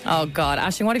 1038. Oh, God.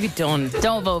 Aisling, what have you done?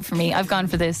 Don't vote for me. I've gone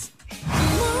for this.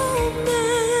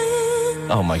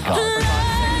 Oh, my God.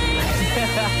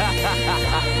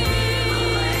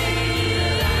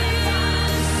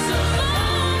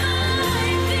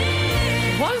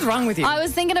 What is wrong with you? I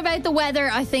was thinking about the weather.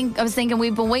 I was thinking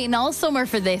we've been waiting all summer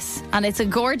for this, and it's a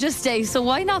gorgeous day, so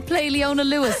why not play Leona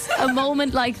Lewis, A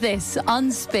Moment Like This,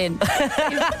 on Spin?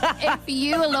 If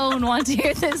you alone want to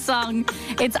hear this song,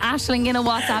 it's Aisling in a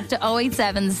WhatsApp to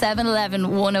 087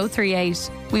 711 1038.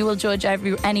 We will judge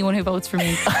anyone who votes for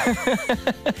me.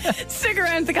 Stick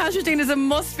around. The cash machine is a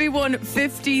must-be won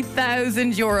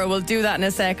 €50,000. We'll do that in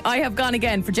a sec. I have gone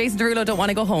again for Jason Derulo, Don't Want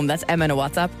to Go Home. That's Emma in a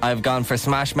WhatsApp. I've gone for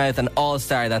Smash Mouth and All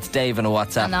Star. That's Dave in a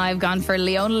WhatsApp. And I've gone for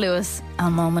Leona Lewis, A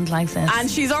Moment Like This.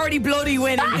 And she's already bloody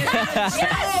winning.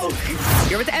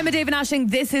 You're with Emma, Dave and Aisling.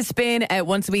 This is Spin.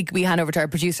 Once a week we hand over to our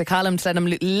producer Callum to let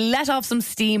him let off some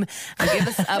steam and give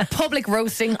us a public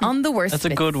roasting on the worst That's a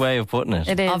bits good way of putting it.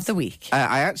 It is. of the week.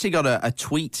 I actually got a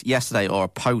tweet yesterday, or a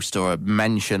post, or a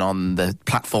mention on the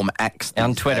platform X.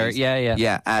 On these Twitter, days.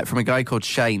 yeah. From a guy called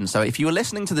Shane. So if you were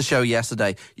listening to the show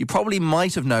yesterday, you probably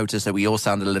might have noticed that we all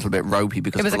sounded a little bit ropey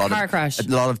because It was of a car crash. a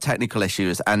lot lot of technical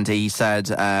issues, and he said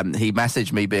he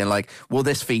messaged me being like, will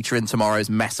this feature in tomorrow's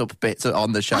mess up bits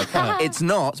on the show? It's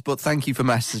not, but thank you for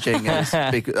messaging us,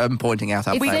 pointing out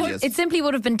our failures. It simply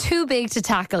would have been too big to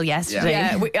tackle yesterday.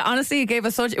 Yeah, honestly, it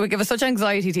would give us such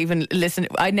anxiety to even listen.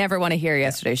 I never want to hear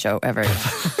yesterday's show ever.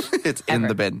 It's in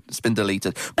the bin. It's been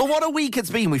deleted. But what a week it's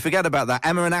been. We forget about that.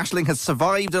 Emma and Aisling has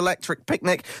survived Electric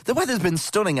Picnic. The weather's been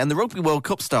stunning, and the Rugby World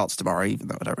Cup starts tomorrow, even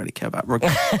though I don't really care about rugby.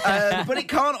 But it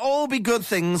can't all be good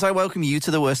things. I welcome you to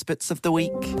the worst bits of the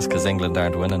week. It's because England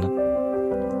aren't winning it.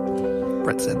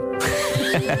 Brits in.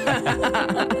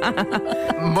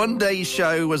 Monday's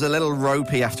show was a little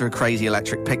ropey after a crazy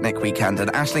Electric Picnic weekend,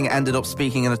 and Aisling ended up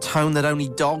speaking in a tone that only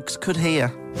dogs could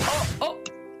hear.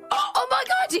 Oh my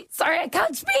God! Sorry, I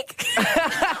can't speak. You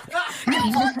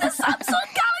want the Samsung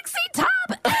Galaxy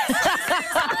Tab?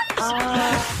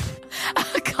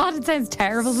 Oh God, it sounds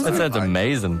terrible. That sounds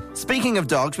amazing. Speaking of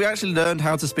dogs, we actually learned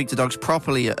how to speak to dogs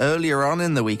properly earlier on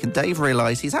in the week, and Dave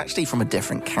realised he's actually from a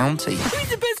different county. Who's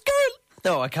the best girl?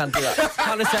 No, I can't do that. I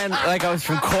kind of sound like I was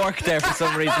from Cork there for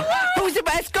some reason. Who's the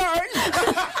best girl?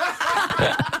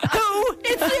 Who?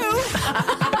 It's you.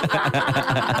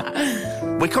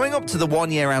 We're coming up to the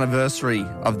 1-year anniversary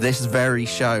of this very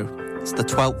show. It's the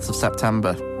 12th of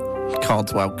September.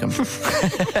 Cards welcome.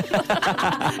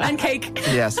 And cake.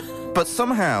 Yes. But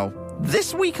somehow,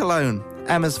 this week alone,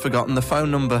 Emma's forgotten the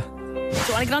phone number. Do you want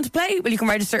to get on to play? Well, you can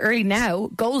register early now.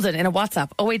 Golden in a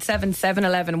WhatsApp. 087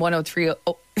 711 1030.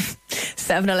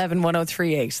 711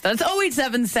 1038. That's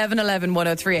 087 711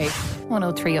 1038.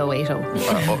 103080.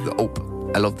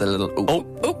 I love the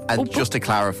little And just to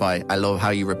clarify, I love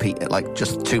how you repeat it like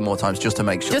just 2 more times just to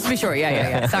make sure. Just to be sure,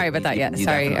 yeah. Sorry about that, yeah.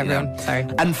 Sorry, everyone. Sorry.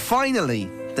 And finally,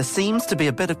 there seems to be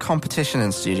a bit of competition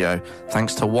in studio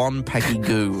thanks to one Peggy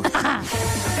Goo.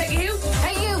 Peggy who?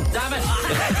 Peggy who? Damn it.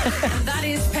 That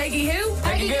is Peggy who?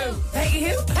 Peggy Goo. Peggy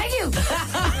who? Peggy who?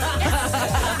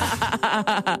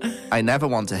 I never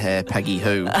want to hear Peggy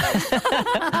who.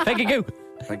 Peggy Goo.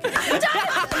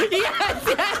 Yes.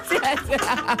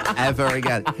 Ever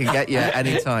again. Can get you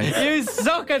anytime. You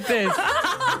suck at this.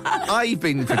 I've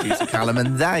been producer Callum,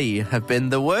 and they have been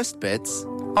the worst bits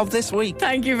of this week.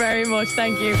 Thank you very much.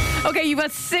 Thank you. Okay, you've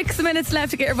got 6 minutes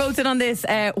left to get your votes in on this.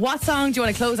 What song do you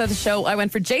want to close out the show? I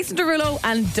went for Jason Derulo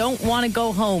and Don't Want to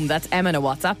Go Home. That's Emma in a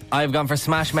WhatsApp. I've gone for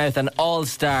Smash Mouth and All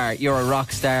Star. You're a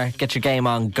rock star. Get your game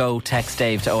on. Go text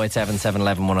Dave to 087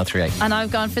 711 1038. And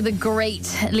I've gone for the great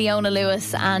Leona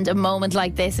Lewis and A Moment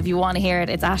Like This. If you want to hear it,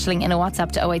 it's Aisling in a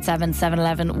WhatsApp to 087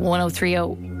 711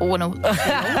 1030.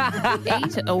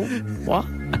 1038. Oh, what?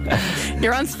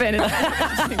 You're on Spin.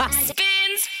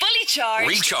 Spins Fully Charged.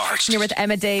 Recharged. You're with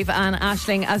Emma, Dave and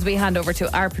Aisling as we hand over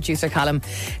to our producer Callum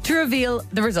to reveal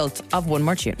the result of One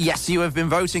More Tune. Yes, you have been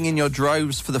voting in your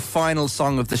droves for the final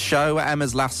song of the show.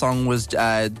 Emma's last song was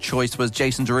choice was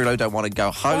Jason Derulo, Don't Want to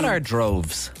Go Home. What are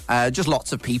droves? Just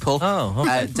lots of people. Oh,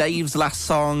 okay. Dave's last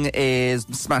song is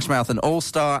Smash Mouth and All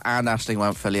Star, and Aisling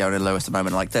went for Leona Lewis, A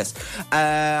Moment Like This.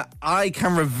 I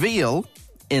can reveal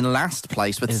in last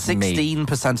place with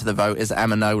 16% of the vote is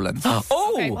Emma Nolan.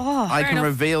 I can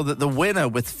reveal that the winner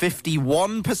with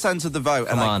 51% of the vote,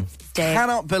 Come on.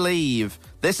 Cannot believe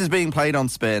this is being played on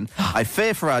Spin. I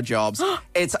fear for our jobs.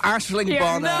 It's Aisling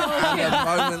Bonner and A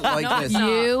Moment Like This.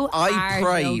 I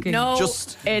pray,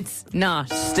 just it's not.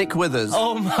 Stick with us.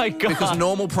 Oh my God. Because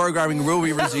normal programming will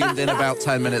be resumed in about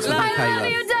 10 minutes with Michaela.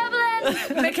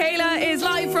 Michaela is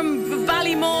live from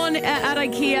Ballymun at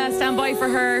IKEA. Stand by for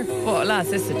her. Oh, lass,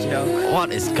 this is a joke.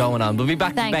 What is going on? We'll be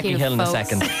back to Becky Hill in a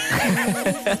second.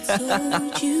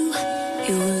 Told you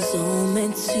it was all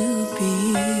meant to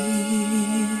be.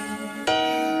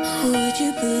 Would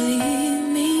you believe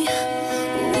me?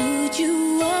 Would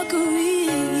you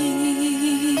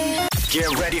agree?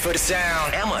 Get ready for the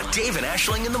sound. Emma, Dave, and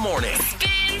Aisling in the morning.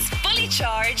 Spins Fully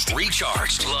Charged.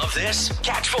 Recharged. Love this?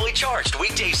 Catch Fully Charged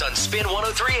weekdays on Spin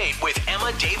 1038 with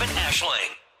Emma, Dave, and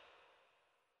Aisling.